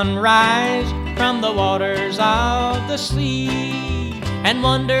the sunrise from the waters of the sea, and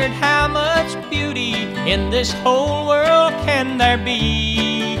wondered how much beauty in this whole world can there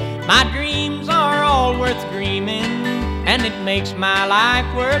be. My dreams are all worth dreaming, and it makes my life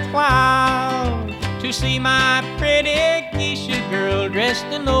worthwhile to see my pretty geisha girl dressed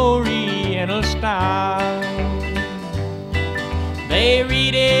in Oriental style. They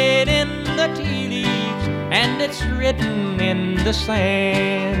read it in the tea leaves and it's written in the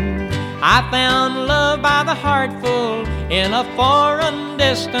sand. I found love by the heartful in a foreign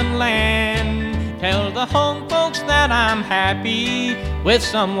distant land. Tell the home folks that I'm happy with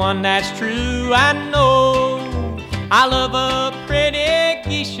someone that's true. I know I love a pretty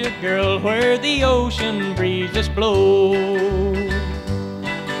geisha girl where the ocean breezes blow.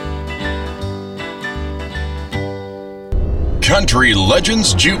 Country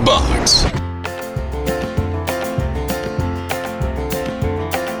Legends Jukebox.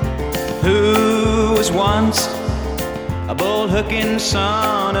 Who was once a bull-hooking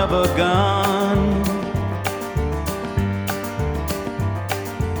son of a gun?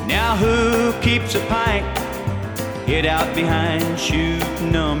 Now who keeps a pint hid out behind chute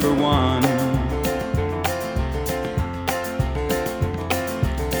number 1?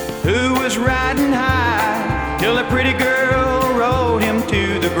 Who was riding high till a pretty girl rode him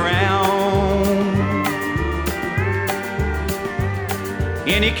to the ground?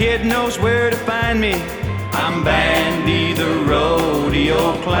 Any kid knows where to find me. I'm Bandy the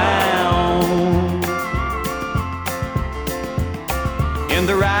rodeo clown. In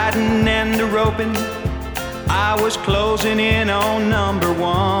the riding and the roping, I was closing in on number 1.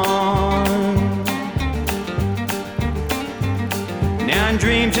 Now in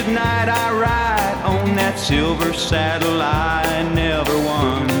dreams at night I ride on that silver saddle I never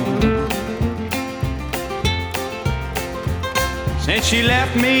won. Since she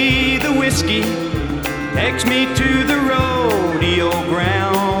left me, the whiskey takes me to the rodeo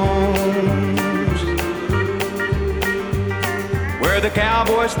grounds, where the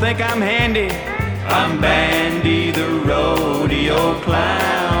cowboys think I'm handy. I'm Bandy the rodeo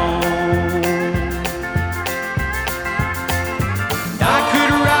clown. I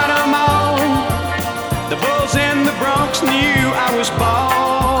could ride 'em all. The bulls and the broncs knew I was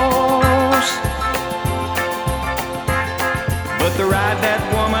boss, but the ride that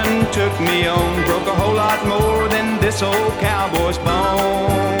woman took me on broke a whole lot more than this old cowboy's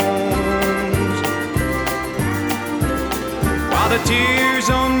bones. While the tears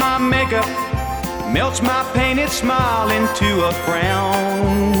on my makeup melts my painted smile into a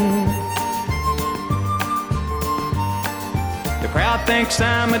frown, the crowd thinks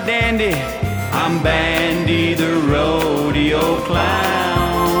I'm a dandy. I'm Bandy the rodeo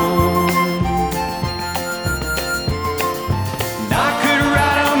clown. I could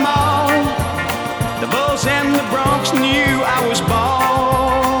ride 'em all. The bulls and the broncs knew I was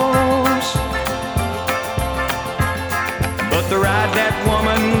boss, but the ride that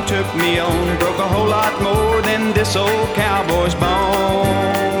woman took me on broke a whole lot more than this old cowboy's bones.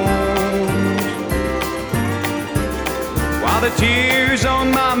 While the tears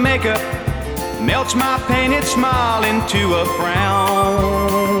on my makeup melts my painted smile into a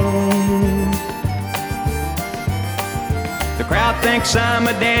frown, the crowd thinks I'm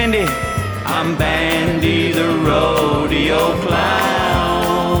a dandy. I'm Bandy the rodeo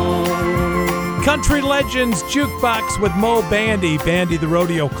clown. Country Legends Jukebox with Mo Bandy, Bandy the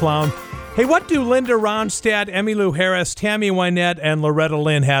rodeo clown. Hey, what do Linda Ronstadt, Emmylou Harris, Tammy Wynette, and Loretta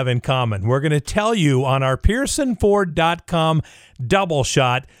Lynn have in common? We're going to tell you on our PearsonFord.com double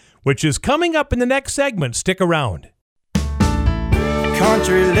shot, which is coming up in the next segment. Stick around.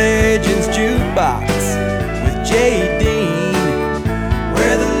 Country Legends Jukebox with Jay Dean,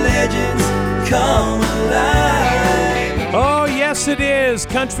 where the legends come alive. Oh, yes, it is.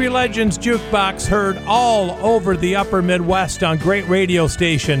 Country Legends Jukebox, heard all over the upper Midwest on great radio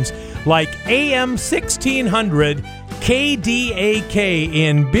stations like AM 1600 KDAK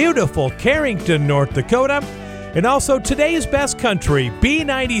in beautiful Carrington, North Dakota, and also today's best country,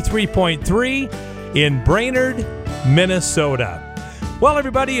 B93.3 in Brainerd, Minnesota. Well,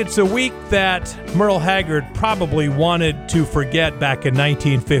 everybody, it's a week that Merle Haggard probably wanted to forget back in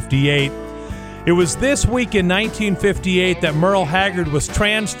 1958. It was this week in 1958 that Merle Haggard was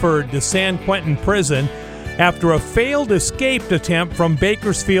transferred to San Quentin Prison after a failed escape attempt from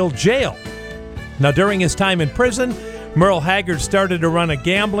Bakersfield Jail. Now, during his time in prison, Merle Haggard started to run a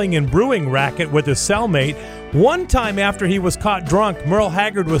gambling and brewing racket with his cellmate. One time after he was caught drunk, Merle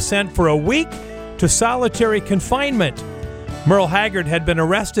Haggard was sent for a week to solitary confinement. Merle Haggard had been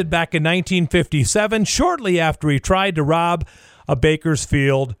arrested back in 1957, shortly after he tried to rob a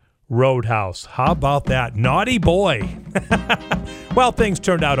Bakersfield roadhouse. How about that? Naughty boy. Well, things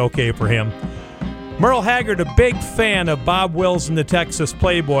turned out okay for him. Merle Haggard, a big fan of Bob Wills and the Texas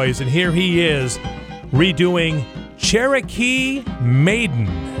Playboys, and here he is redoing Cherokee Maiden.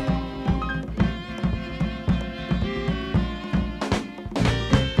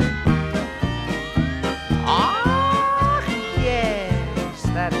 Ah, yes,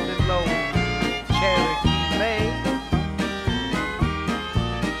 that little old Cherokee maid.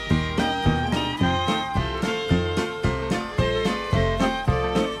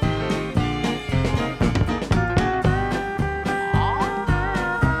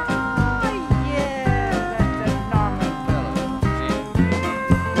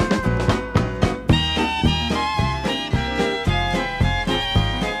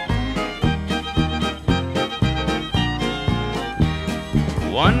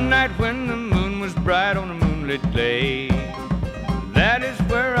 desolate glade. That is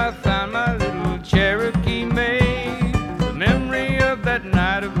where I found my little Cherokee maid. The memory of that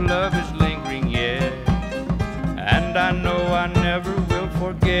night of love is lingering yet, and I know I never will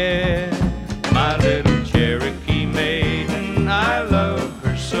forget my little Cherokee maiden. I love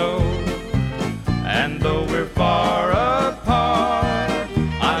her so, and though we're far apart,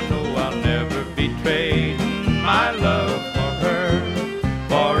 I know I'll never be trading my love for her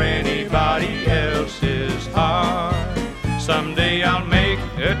for anybody else's heart. Someday I'll make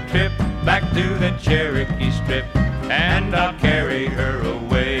a trip back to the Cherokee Strip, and I'll carry her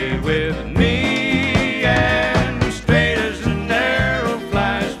away with me. And straight as an arrow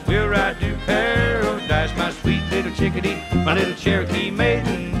flies, we'll ride to paradise, my sweet little chickadee, my little Cherokee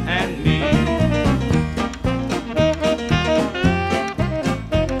maiden and me.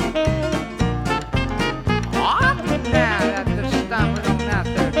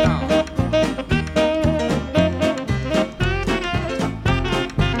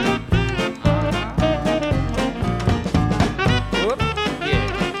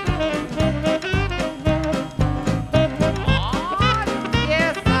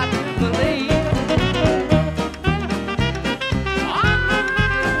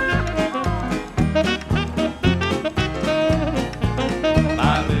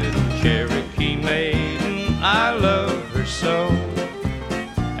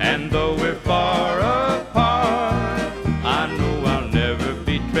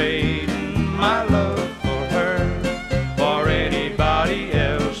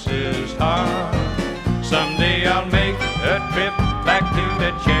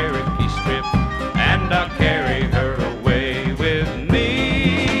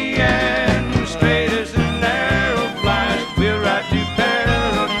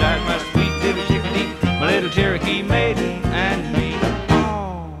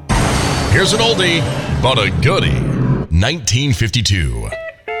 Here's an oldie, but a goodie. 1952.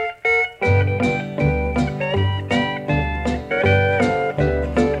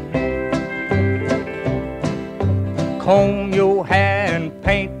 Comb your hair and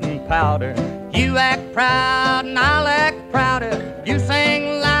paint and powder. You act proud and I'll act prouder. You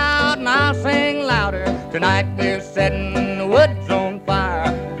sing loud and I'll sing louder. Tonight we're setting the woods on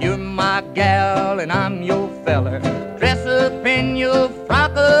fire. You're my gal and I'm your feller. Dress up in your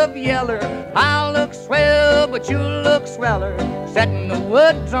frock of yeller. I'll look swell, but you look sweller. Setting the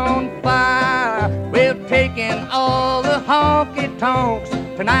woods on fire. We're taking all the honky-tonks.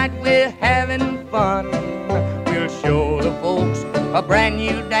 Tonight we're having fun. We'll show the folks a brand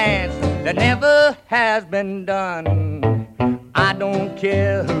new dance that never has been done. I don't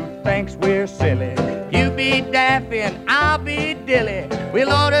care who thinks we're silly. You be Daffy and I'll be Dilly.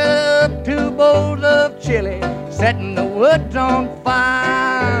 We'll order up 2 bowls of chili, setting the woods on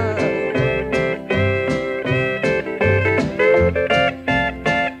fire.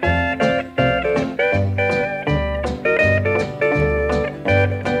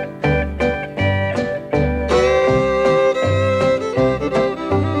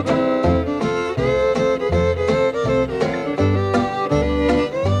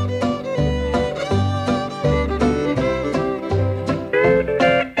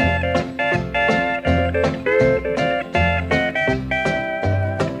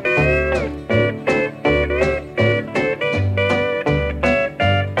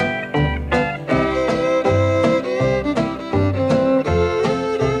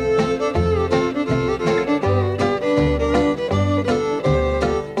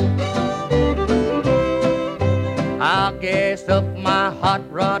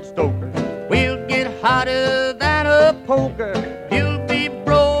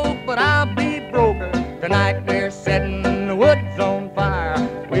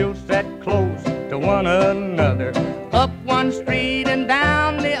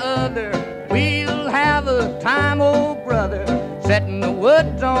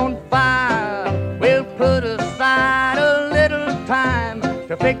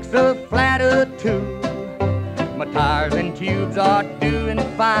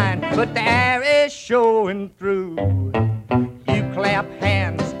 But the air is showing through. You clap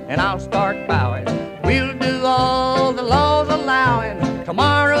hands and I'll start bowing. We'll do all the laws allowing.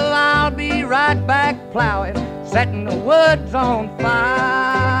 Tomorrow I'll be right back plowing, setting the woods on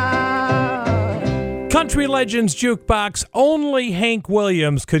fire. Country Legends Jukebox. Only Hank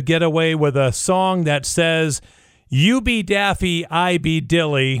Williams could get away with a song that says, "You be Daffy, I be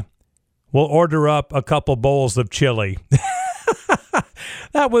Dilly. We'll order up a couple bowls of chili."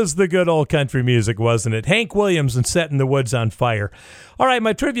 That was the good old country music, wasn't it? Hank Williams and Setting the Woods on Fire. All right,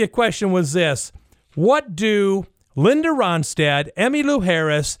 my trivia question was this. What do Linda Ronstadt, Emmylou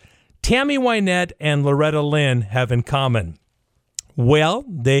Harris, Tammy Wynette and Loretta Lynn have in common? Well,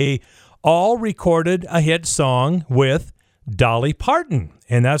 they all recorded a hit song with Dolly Parton,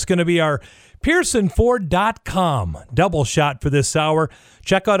 and that's going to be our PearsonFord.com double shot for this hour.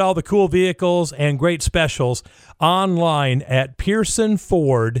 Check out all the cool vehicles and great specials online at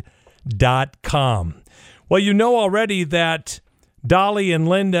PearsonFord.com. Well, you know already that Dolly and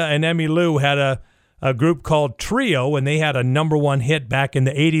Linda and Emmylou had a group called Trio, and they had a #1 hit back in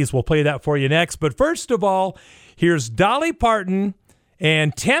the 80s. We'll play that for you next. But first of all, here's Dolly Parton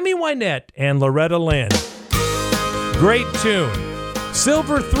and Tammy Wynette and Loretta Lynn. Great tune.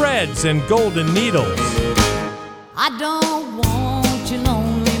 Silver Threads and Golden Needles. I don't want your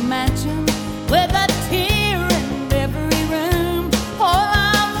lonely mansion with a tear in every room. All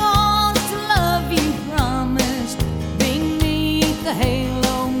I want is to love you, promised beneath the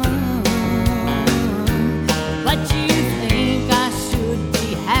halo moon. But you think I should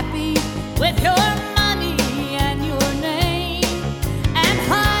be happy with your money and your name, and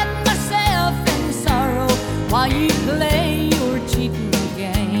hide myself in sorrow while you play your cheating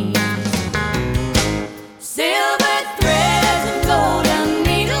game. Silver threads and golden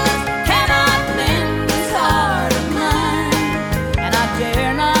needles cannot mend this heart of mine, and I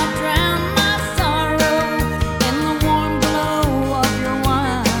dare not drown my sorrow in the warm glow of your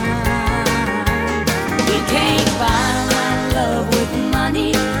wine. You can't buy my love with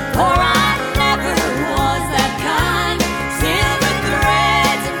money, for I never was that kind. Silver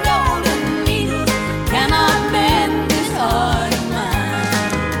threads and golden needles cannot mend this heart of mine.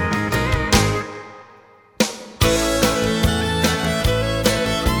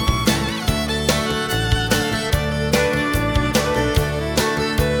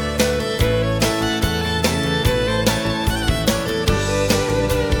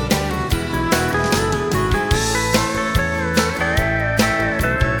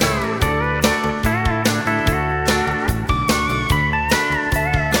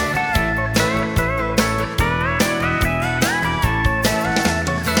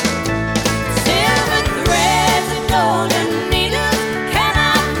 Silver threads and golden needles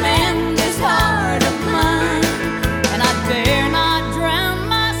cannot mend this heart of mine, and I dare not drown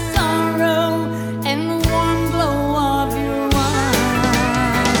my sorrow in the warm glow of your wine.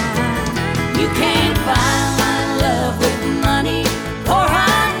 You can't buy my love with money, for I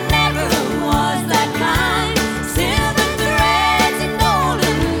never was that kind. Silver threads and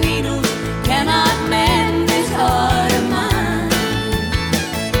golden needles cannot mend this heart of mine.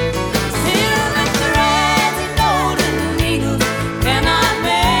 Silver threads and golden needles cannot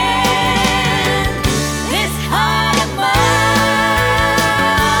mend this heart of mine.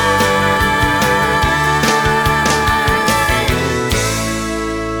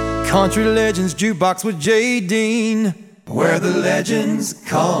 Country Legends Jukebox with J. Dean, where the legends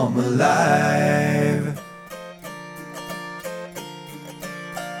come alive.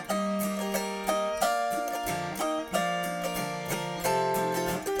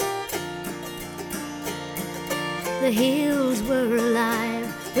 The hills were alive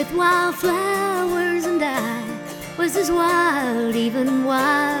with wildflowers, and I was as wild, even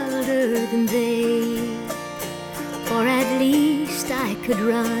wilder than they. Or at least I could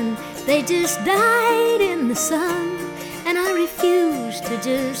run. They just died in the sun, and I refused to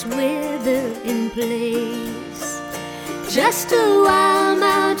just wither in place. Just a wild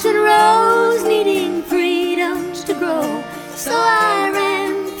mountain rose, needing freedoms to grow. So I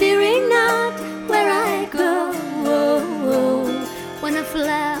ran, fearing not where I go. When a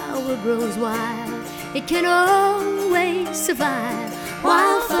flower grows wild, it can always survive.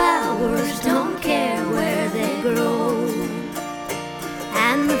 Wildflowers don't care where they grow.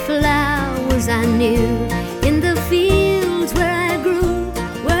 And the flowers I knew in the fields where I grew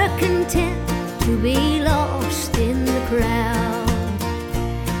were content to be lost in the crowd.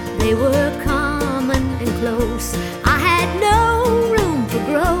 They were common and close. I had no room for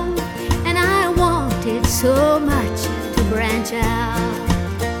growth, and I wanted so much to branch out.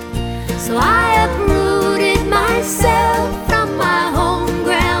 So I uprooted myself from my home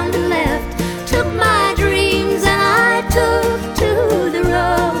ground and left. Took my dreams and I took to the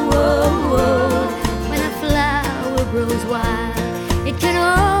road. When a flower grows wild, it can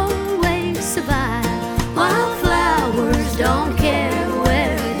always survive. Wildflowers don't care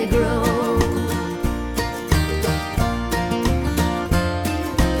where they grow.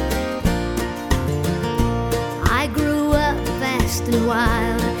 I grew up fast and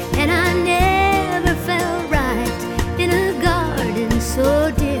wild, and I never felt right in a garden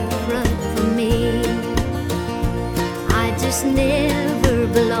so different from me. I just never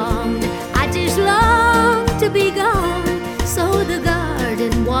belonged. I just longed to be gone. So the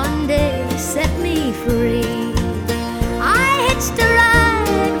garden one day free. I hitched a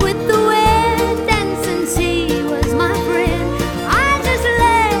ride with the wind, and since he was my friend, I just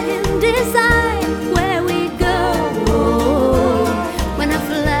let him decide where we go. When a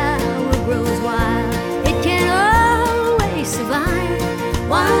flower grows wild, it can always survive.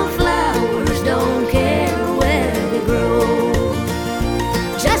 Wildflowers don't care where they grow.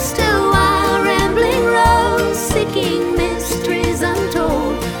 Just a wild rambling rose, seeking mysteries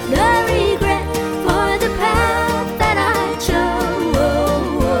untold. No regret for the path that I chose.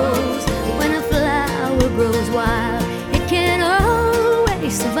 When a flower grows wild, it can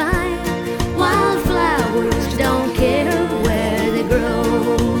always survive. Wildflowers don't care where they grow.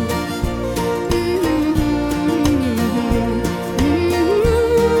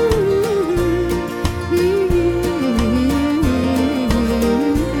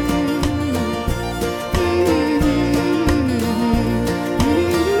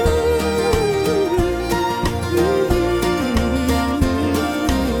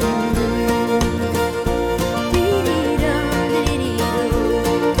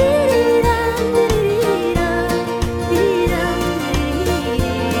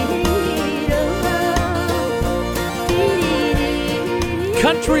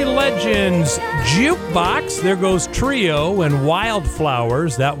 Country Legends Jukebox. There goes Trio and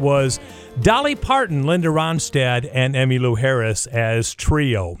Wildflowers. That was Dolly Parton, Linda Ronstadt, and Emmylou Harris as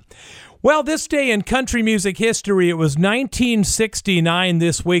Trio. Well, this day in country music history, it was 1969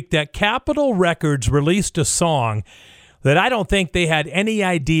 this week that Capitol Records released a song that I don't think they had any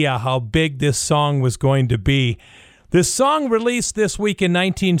idea how big this song was going to be. This song released this week in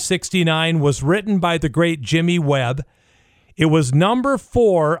 1969 was written by the great Jimmy Webb. It was number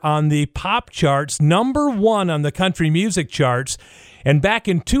 4 on the pop charts, number 1 on the country music charts, and back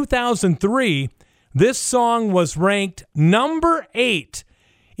in 2003, this song was ranked number 8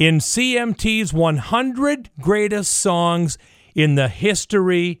 in CMT's 100 Greatest Songs in the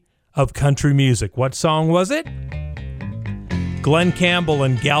History of Country Music. What song was it? Glenn Campbell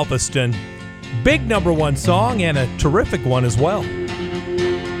and Galveston. Big number 1 song and a terrific one as well.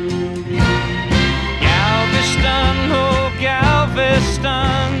 Galveston, oh Galveston,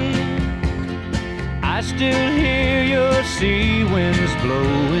 I still hear your sea winds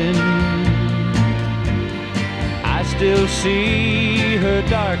blowing. I still see her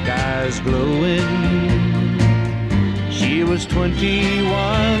dark eyes glowing. She was 21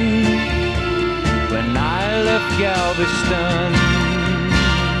 when I left Galveston.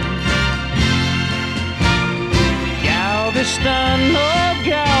 Galveston, oh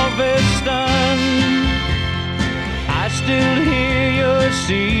Galveston, I still hear your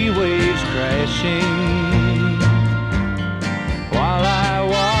sea waves crashing while I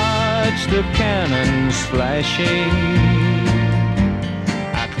watch the cannons flashing.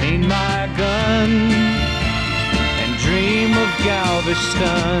 I clean my gun and dream of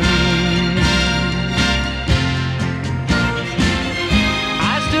Galveston.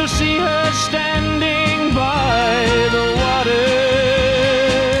 I still see her standing by the water,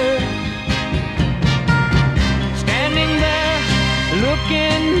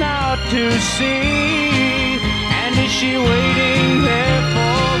 looking out to sea. And is she waiting there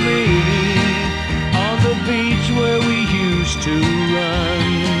for me on the beach where we used to run?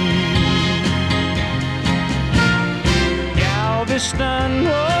 Galveston,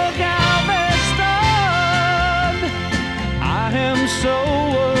 oh Galveston, I am so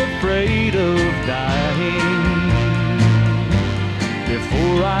afraid of dying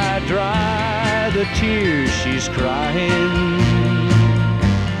before I dry the tears she's crying,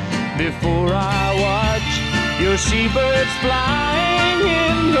 before I watch your seabirds flying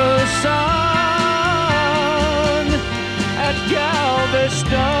in the sun at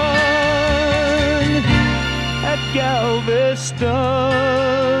Galveston, at Galveston.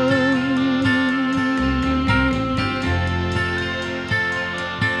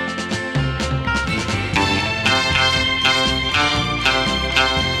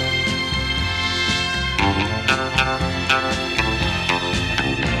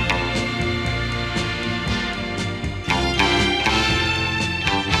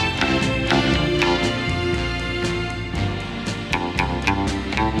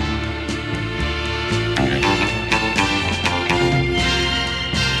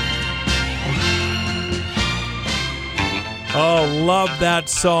 Oh, love that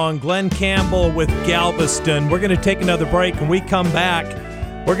song. Glenn Campbell with Galveston. We're going to take another break. When we come back,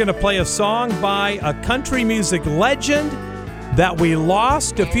 we're going to play a song by a country music legend that we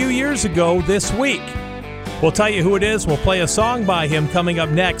lost a few years ago this week. We'll tell you who it is. We'll play a song by him coming up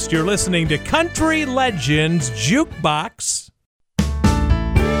next. You're listening to Country Legends Jukebox.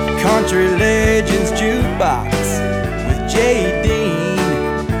 Country Legends Jukebox with J. Dean,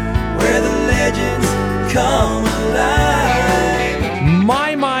 where the legends come alive.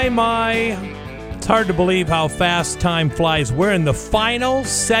 My. It's hard to believe how fast time flies. We're in the final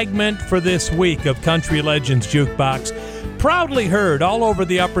segment for this week of Country Legends Jukebox. Proudly heard all over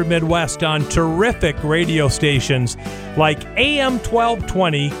the upper Midwest on terrific radio stations like AM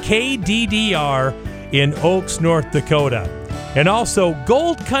 1220 KDDR in Oaks, North Dakota. And also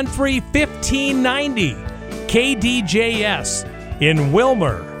Gold Country 1590 KDJS in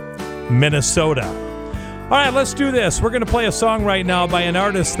Wilmer, Minnesota. All right, let's do this. We're going to play a song right now by an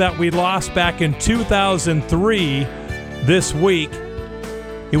artist that we lost back in 2003 this week.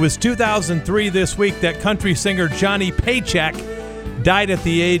 It was 2003 this week that country singer Johnny Paycheck died at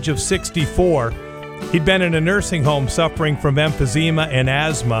the age of 64. He'd been in a nursing home suffering from emphysema and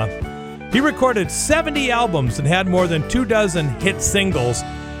asthma. He recorded 70 albums and had more than 24 hit singles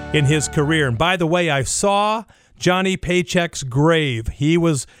in his career. And by the way, I saw Johnny Paycheck's grave. He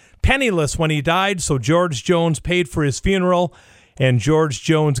was penniless when he died, so George Jones paid for his funeral, and George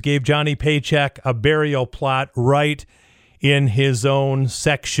Jones gave Johnny Paycheck a burial plot right in his own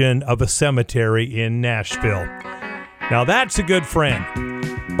section of a cemetery in Nashville. Now that's a good friend.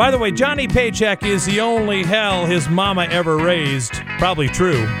 By the way, Johnny Paycheck is the only hell his mama ever raised. Probably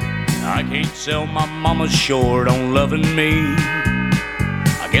true. I can't sell my mama short on loving me.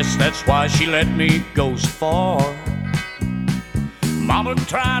 I guess that's why she let me go so far. Mama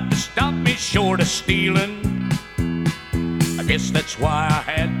tried to stop me short of stealing. I guess that's why I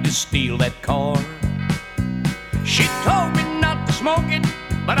had to steal that car. She told me not to smoke it,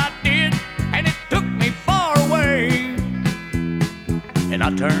 but I did, and it took me far away. And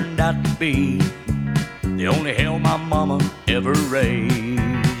I turned out to be the only hell my mama ever raised.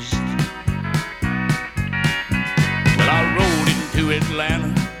 Well, I rode into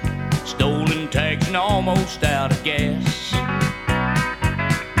Atlanta, stolen tags and almost out of gas.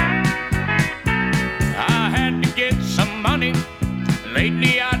 I had to get some money.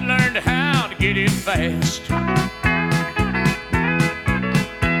 Lately I'd learned how to get it fast.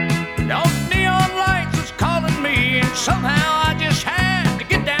 Those neon lights was calling me, and somehow I just had to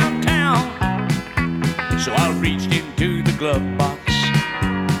get downtown. So I reached into the glove box.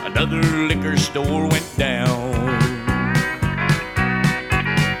 Another liquor store went down.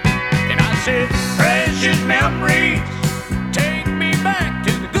 And I said, precious memories, take me back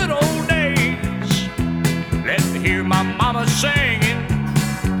to the good old days. Let me hear my mama singing,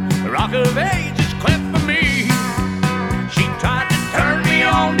 Rock of Ages cleft for me. She tried to turn me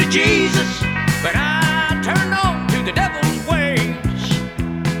on to Jesus, but I turned on to the devil's ways.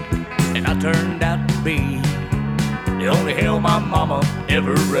 And I turned out to be the only hell my mama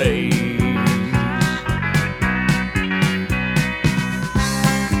ever raised.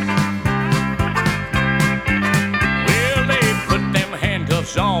 Well, they put them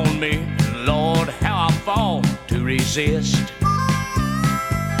handcuffs on me. Lord, how I fought to resist.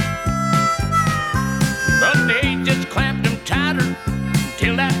 But they just clamped them tighter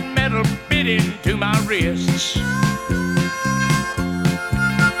till that metal bit into my wrists.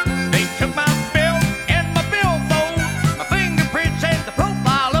 They took my belt and my billfold, my fingerprints and the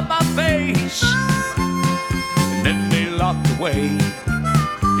profile of my face. And then they locked away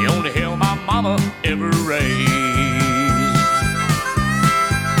the only hell my mama ever raised.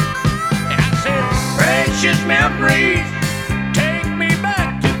 And I said, precious memories, take me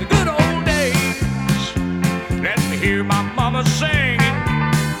back to the good old days. Let me hear my mama singing,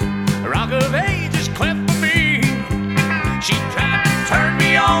 Rock of Ages cleft for me. She tried to turn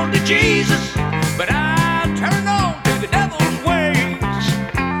me on to Jesus, but I turned on to the devil's ways.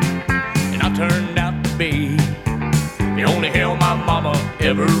 And I turned out to be the only hell my mama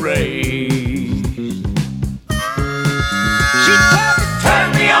ever raised. She tried to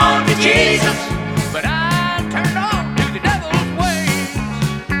turn me on to Jesus, but I turned on to the devil's ways.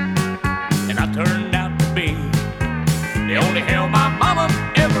 And I turned out to be the only hell my mama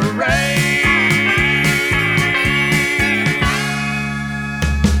ever raised.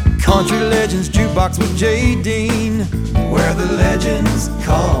 Country Legends Jukebox with J. Dean, where the legends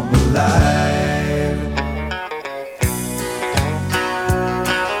come alive.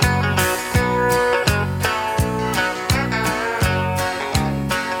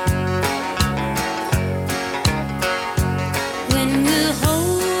 When we're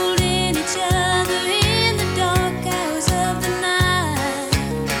holding each other in the dark hours of the night,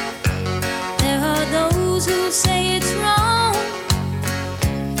 there are those who say it's wrong,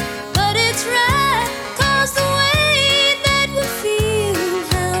 but it's right, 'cause the way that we feel,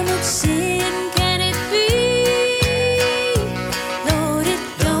 how much sin can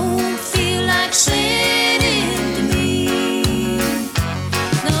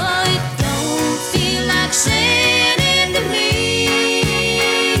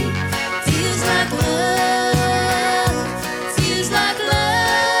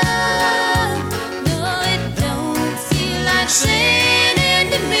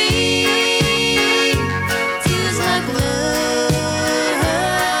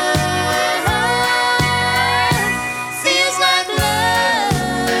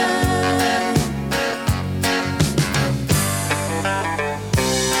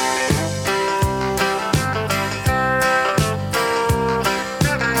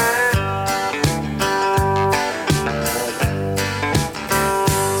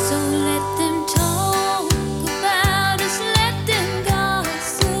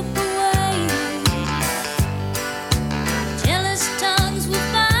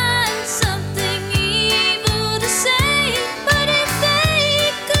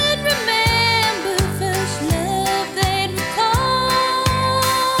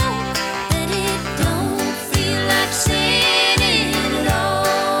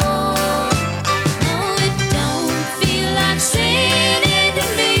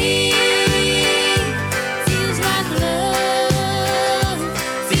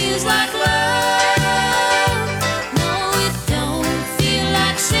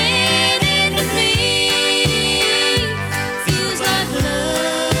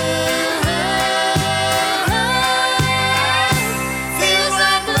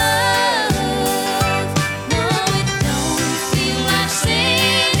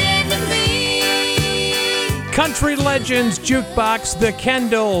Country Legends Jukebox, the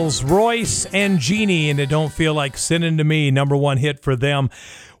Kendalls, Royce and Jeannie, and It Don't Feel Like Sinning to Me, number one hit for them.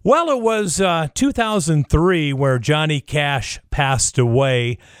 Well, it was 2003 where Johnny Cash passed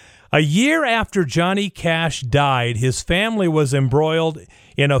away. A year after Johnny Cash died, his family was embroiled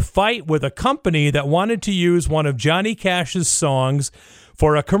in a fight with a company that wanted to use one of Johnny Cash's songs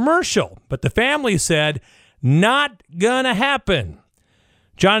for a commercial, but the family said, not gonna happen.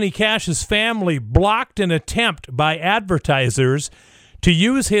 Johnny Cash's family blocked an attempt by advertisers to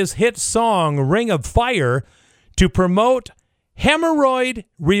use his hit song Ring of Fire to promote hemorrhoid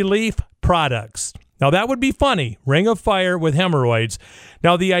relief products. Now that would be funny, Ring of Fire with hemorrhoids.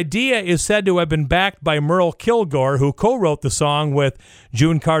 Now the idea is said to have been backed by Merle Kilgore, who co-wrote the song with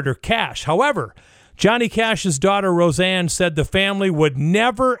June Carter Cash. However, Johnny Cash's daughter Roseanne said the family would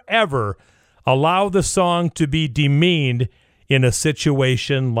never ever allow the song to be demeaned in a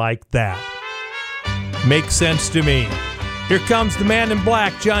situation like that. Makes sense to me. Here comes the man in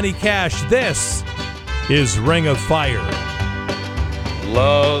black, Johnny Cash. This is Ring of Fire.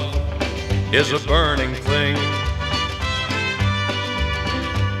 Love is a burning thing,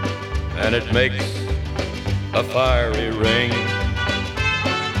 and it makes a fiery ring.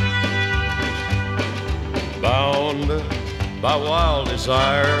 Bound by wild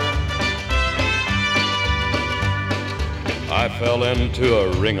desire, I fell into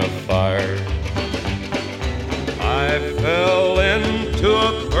a ring of fire. I fell into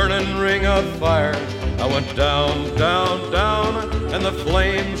a burning ring of fire. I went down, down, down, and the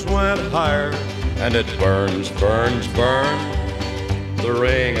flames went higher. And it burns, burns, burns, the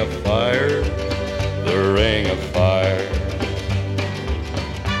ring of fire, the ring of fire.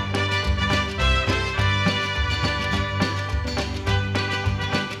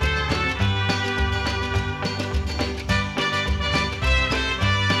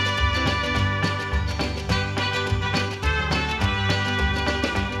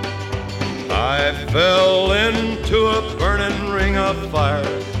 I fell into a burning ring of fire.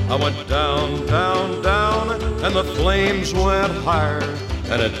 I went down, down, down, and the flames went higher.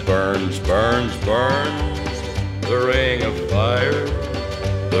 And it burns, burns, burns, the ring of fire,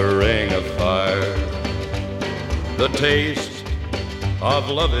 the ring of fire. The taste of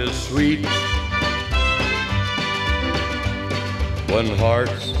love is sweet when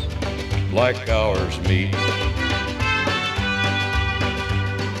hearts like ours meet.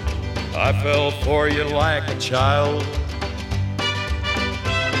 I fell for you like a child.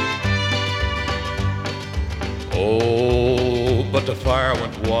 Oh, but the fire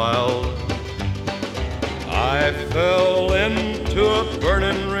went wild. I fell into a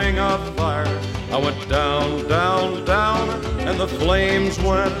burning ring of fire. I went down, down, down, and the flames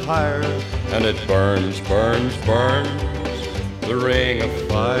went higher. And it burns, burns, burns, the ring of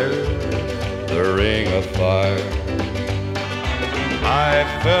fire, the ring of fire. I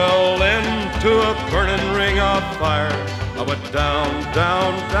fell into a burning ring of fire. I went down,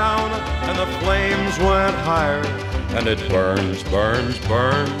 down, down, and the flames went higher. And it burns, burns,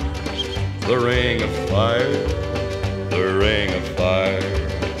 burns, the ring of fire, the ring of fire.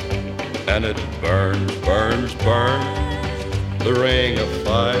 And it burns, burns, burns, the ring of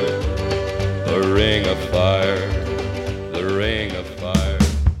fire, the ring of fire, the ring of fire.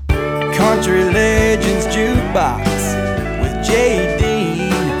 Country Legends Jukebox with J.D.,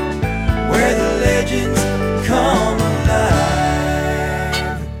 where the legends come alive.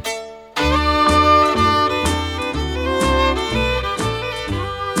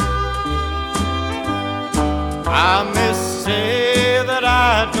 I may say that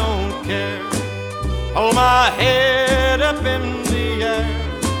I don't care, hold my head up in the air,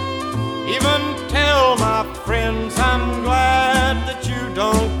 even tell my friends I'm glad that you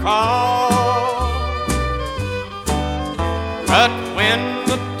don't call. But when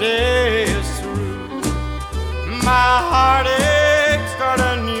the day is through, my heartache starts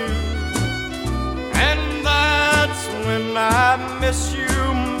anew, and that's when I miss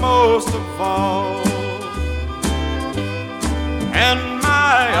you most of all. And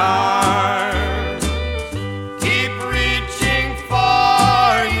my arms keep reaching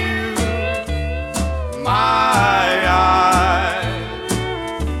for you, my eyes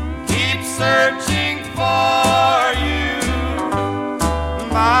keep searching for you,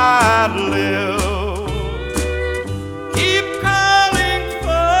 my lips keep calling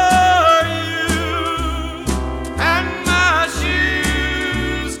for you, and my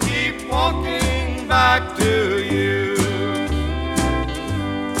shoes keep walking back to you.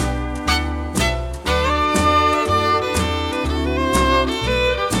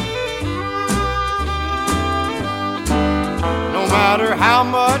 No matter how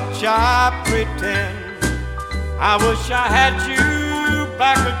much I pretend, I wish I had you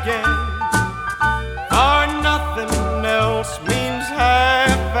back again, for nothing else means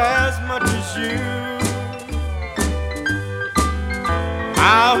half as much as you.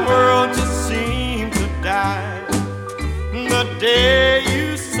 My world just seemed to die the day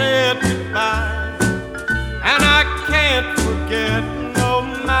you said goodbye, and I can't forget no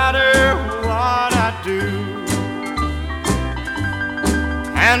matter what I do.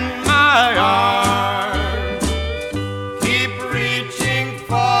 And my arms keep reaching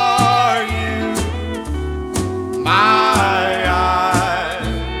for you, my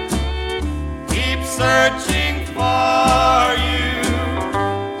eyes keep searching for you,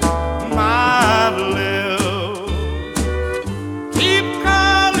 my lips keep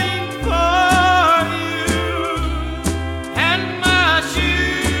calling for you, and my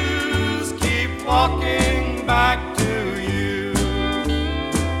shoes keep walking back to you,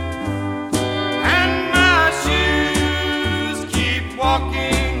 and my shoes keep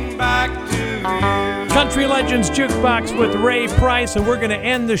walking back to you. Country Legends Jukebox with Ray Price, and we're going to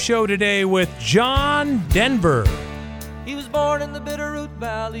end the show today with John Denver. He was born in the Bitterroot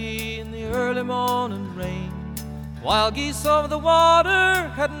Valley in the early morning rain. Wild geese over the water,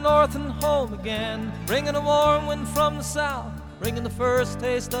 heading north and home again, bringing a warm wind from the south, bringing the first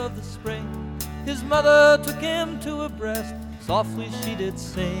taste of the spring. His mother took him to her breast, softly she did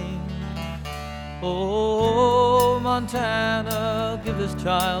sing. Oh, Montana, give this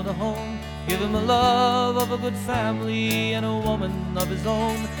child a home. Give him the love of a good family and a woman of his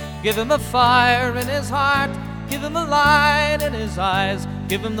own. Give him a fire in his heart, give him a light in his eyes.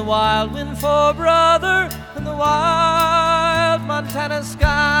 Give him the wild wind for brother and the wild Montana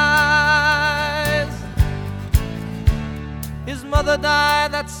skies. His mother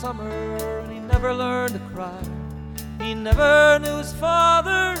died that summer and he never learned to cry. He never knew his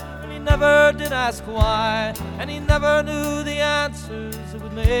father, and he never did ask why, and he never knew the answers that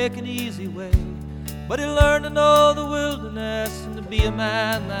would make an easy way. But he learned to know the wilderness and to be a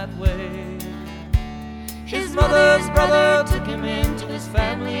man that way. His mother's brother took him into his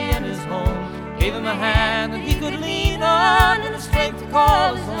family and his home, gave him a hand that he could lean on and the strength to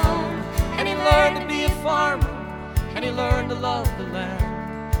call his own. And he learned to be a farmer, and he learned to love the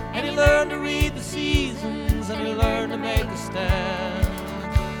land, and he learned to read the seasons, and he learned to make a stand.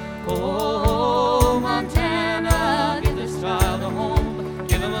 Oh, Montana, give this child a home.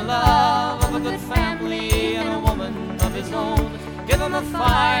 Give him a love of a good family and a woman of his own. Give him a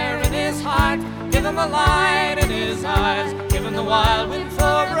fire in his heart, give him a light in his eyes. Give him the wild wind for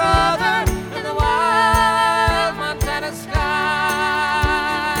brother and the wild Montana skies.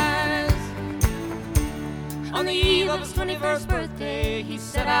 On the eve of his 21st birthday, he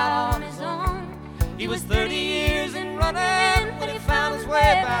set out on his own. He was 30 years in running when he found his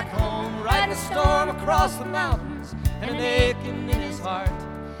way back home, riding a storm across the mountains and an aching in his heart.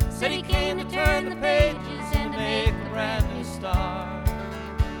 Said he came to turn the pages and to make a brand new start.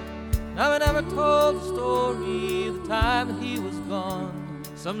 Now he never told the story the time that he was gone.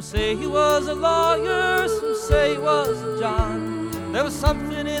 Some say he was a lawyer, some say he was a John. There was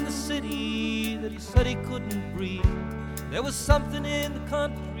something in the city that he said he couldn't breathe. There was something in the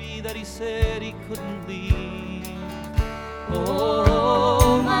country that he said he couldn't leave.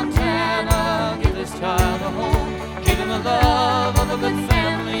 Oh, Montana, give this child a home. Give him a love of a good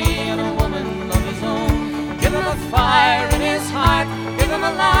family and a woman of his own. Give him a fire in his heart, give him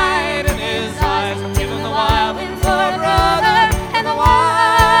a light in his eyes. Give him the wild wind for brother and the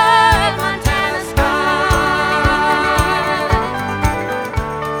wild Montana sky.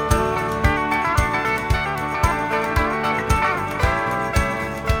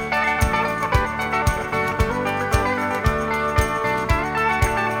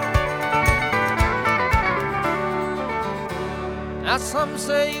 Now some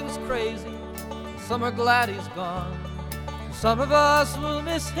say he was crazy, some are glad he's gone. Some of us will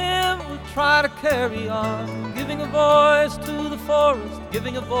miss him, we'll try to carry on, giving a voice to the forest,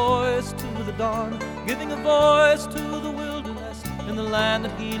 giving a voice to the dawn, giving a voice to the wilderness in the land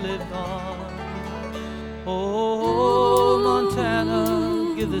that he lived on. Oh,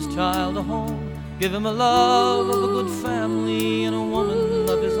 Montana, give this child a home, give him a love of a good family and a woman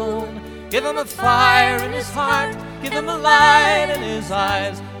of his own. Give him a fire in his heart, give him a light in his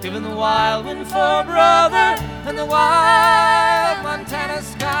eyes. Give him the wild wind for brother and the wild Montana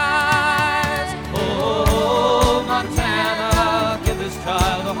skies. Oh, Montana, give this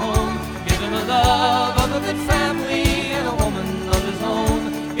child a home. Give him a love of a good family and a woman of his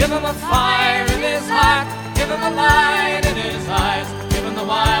own. Give him a fire in his heart, give him a light in his eyes. Give him the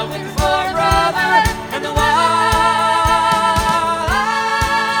wild wind for brother and the wild.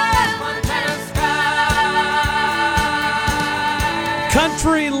 Montana sky.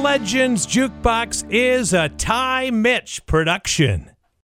 Country Legends Jukebox is a Ty Mitch production.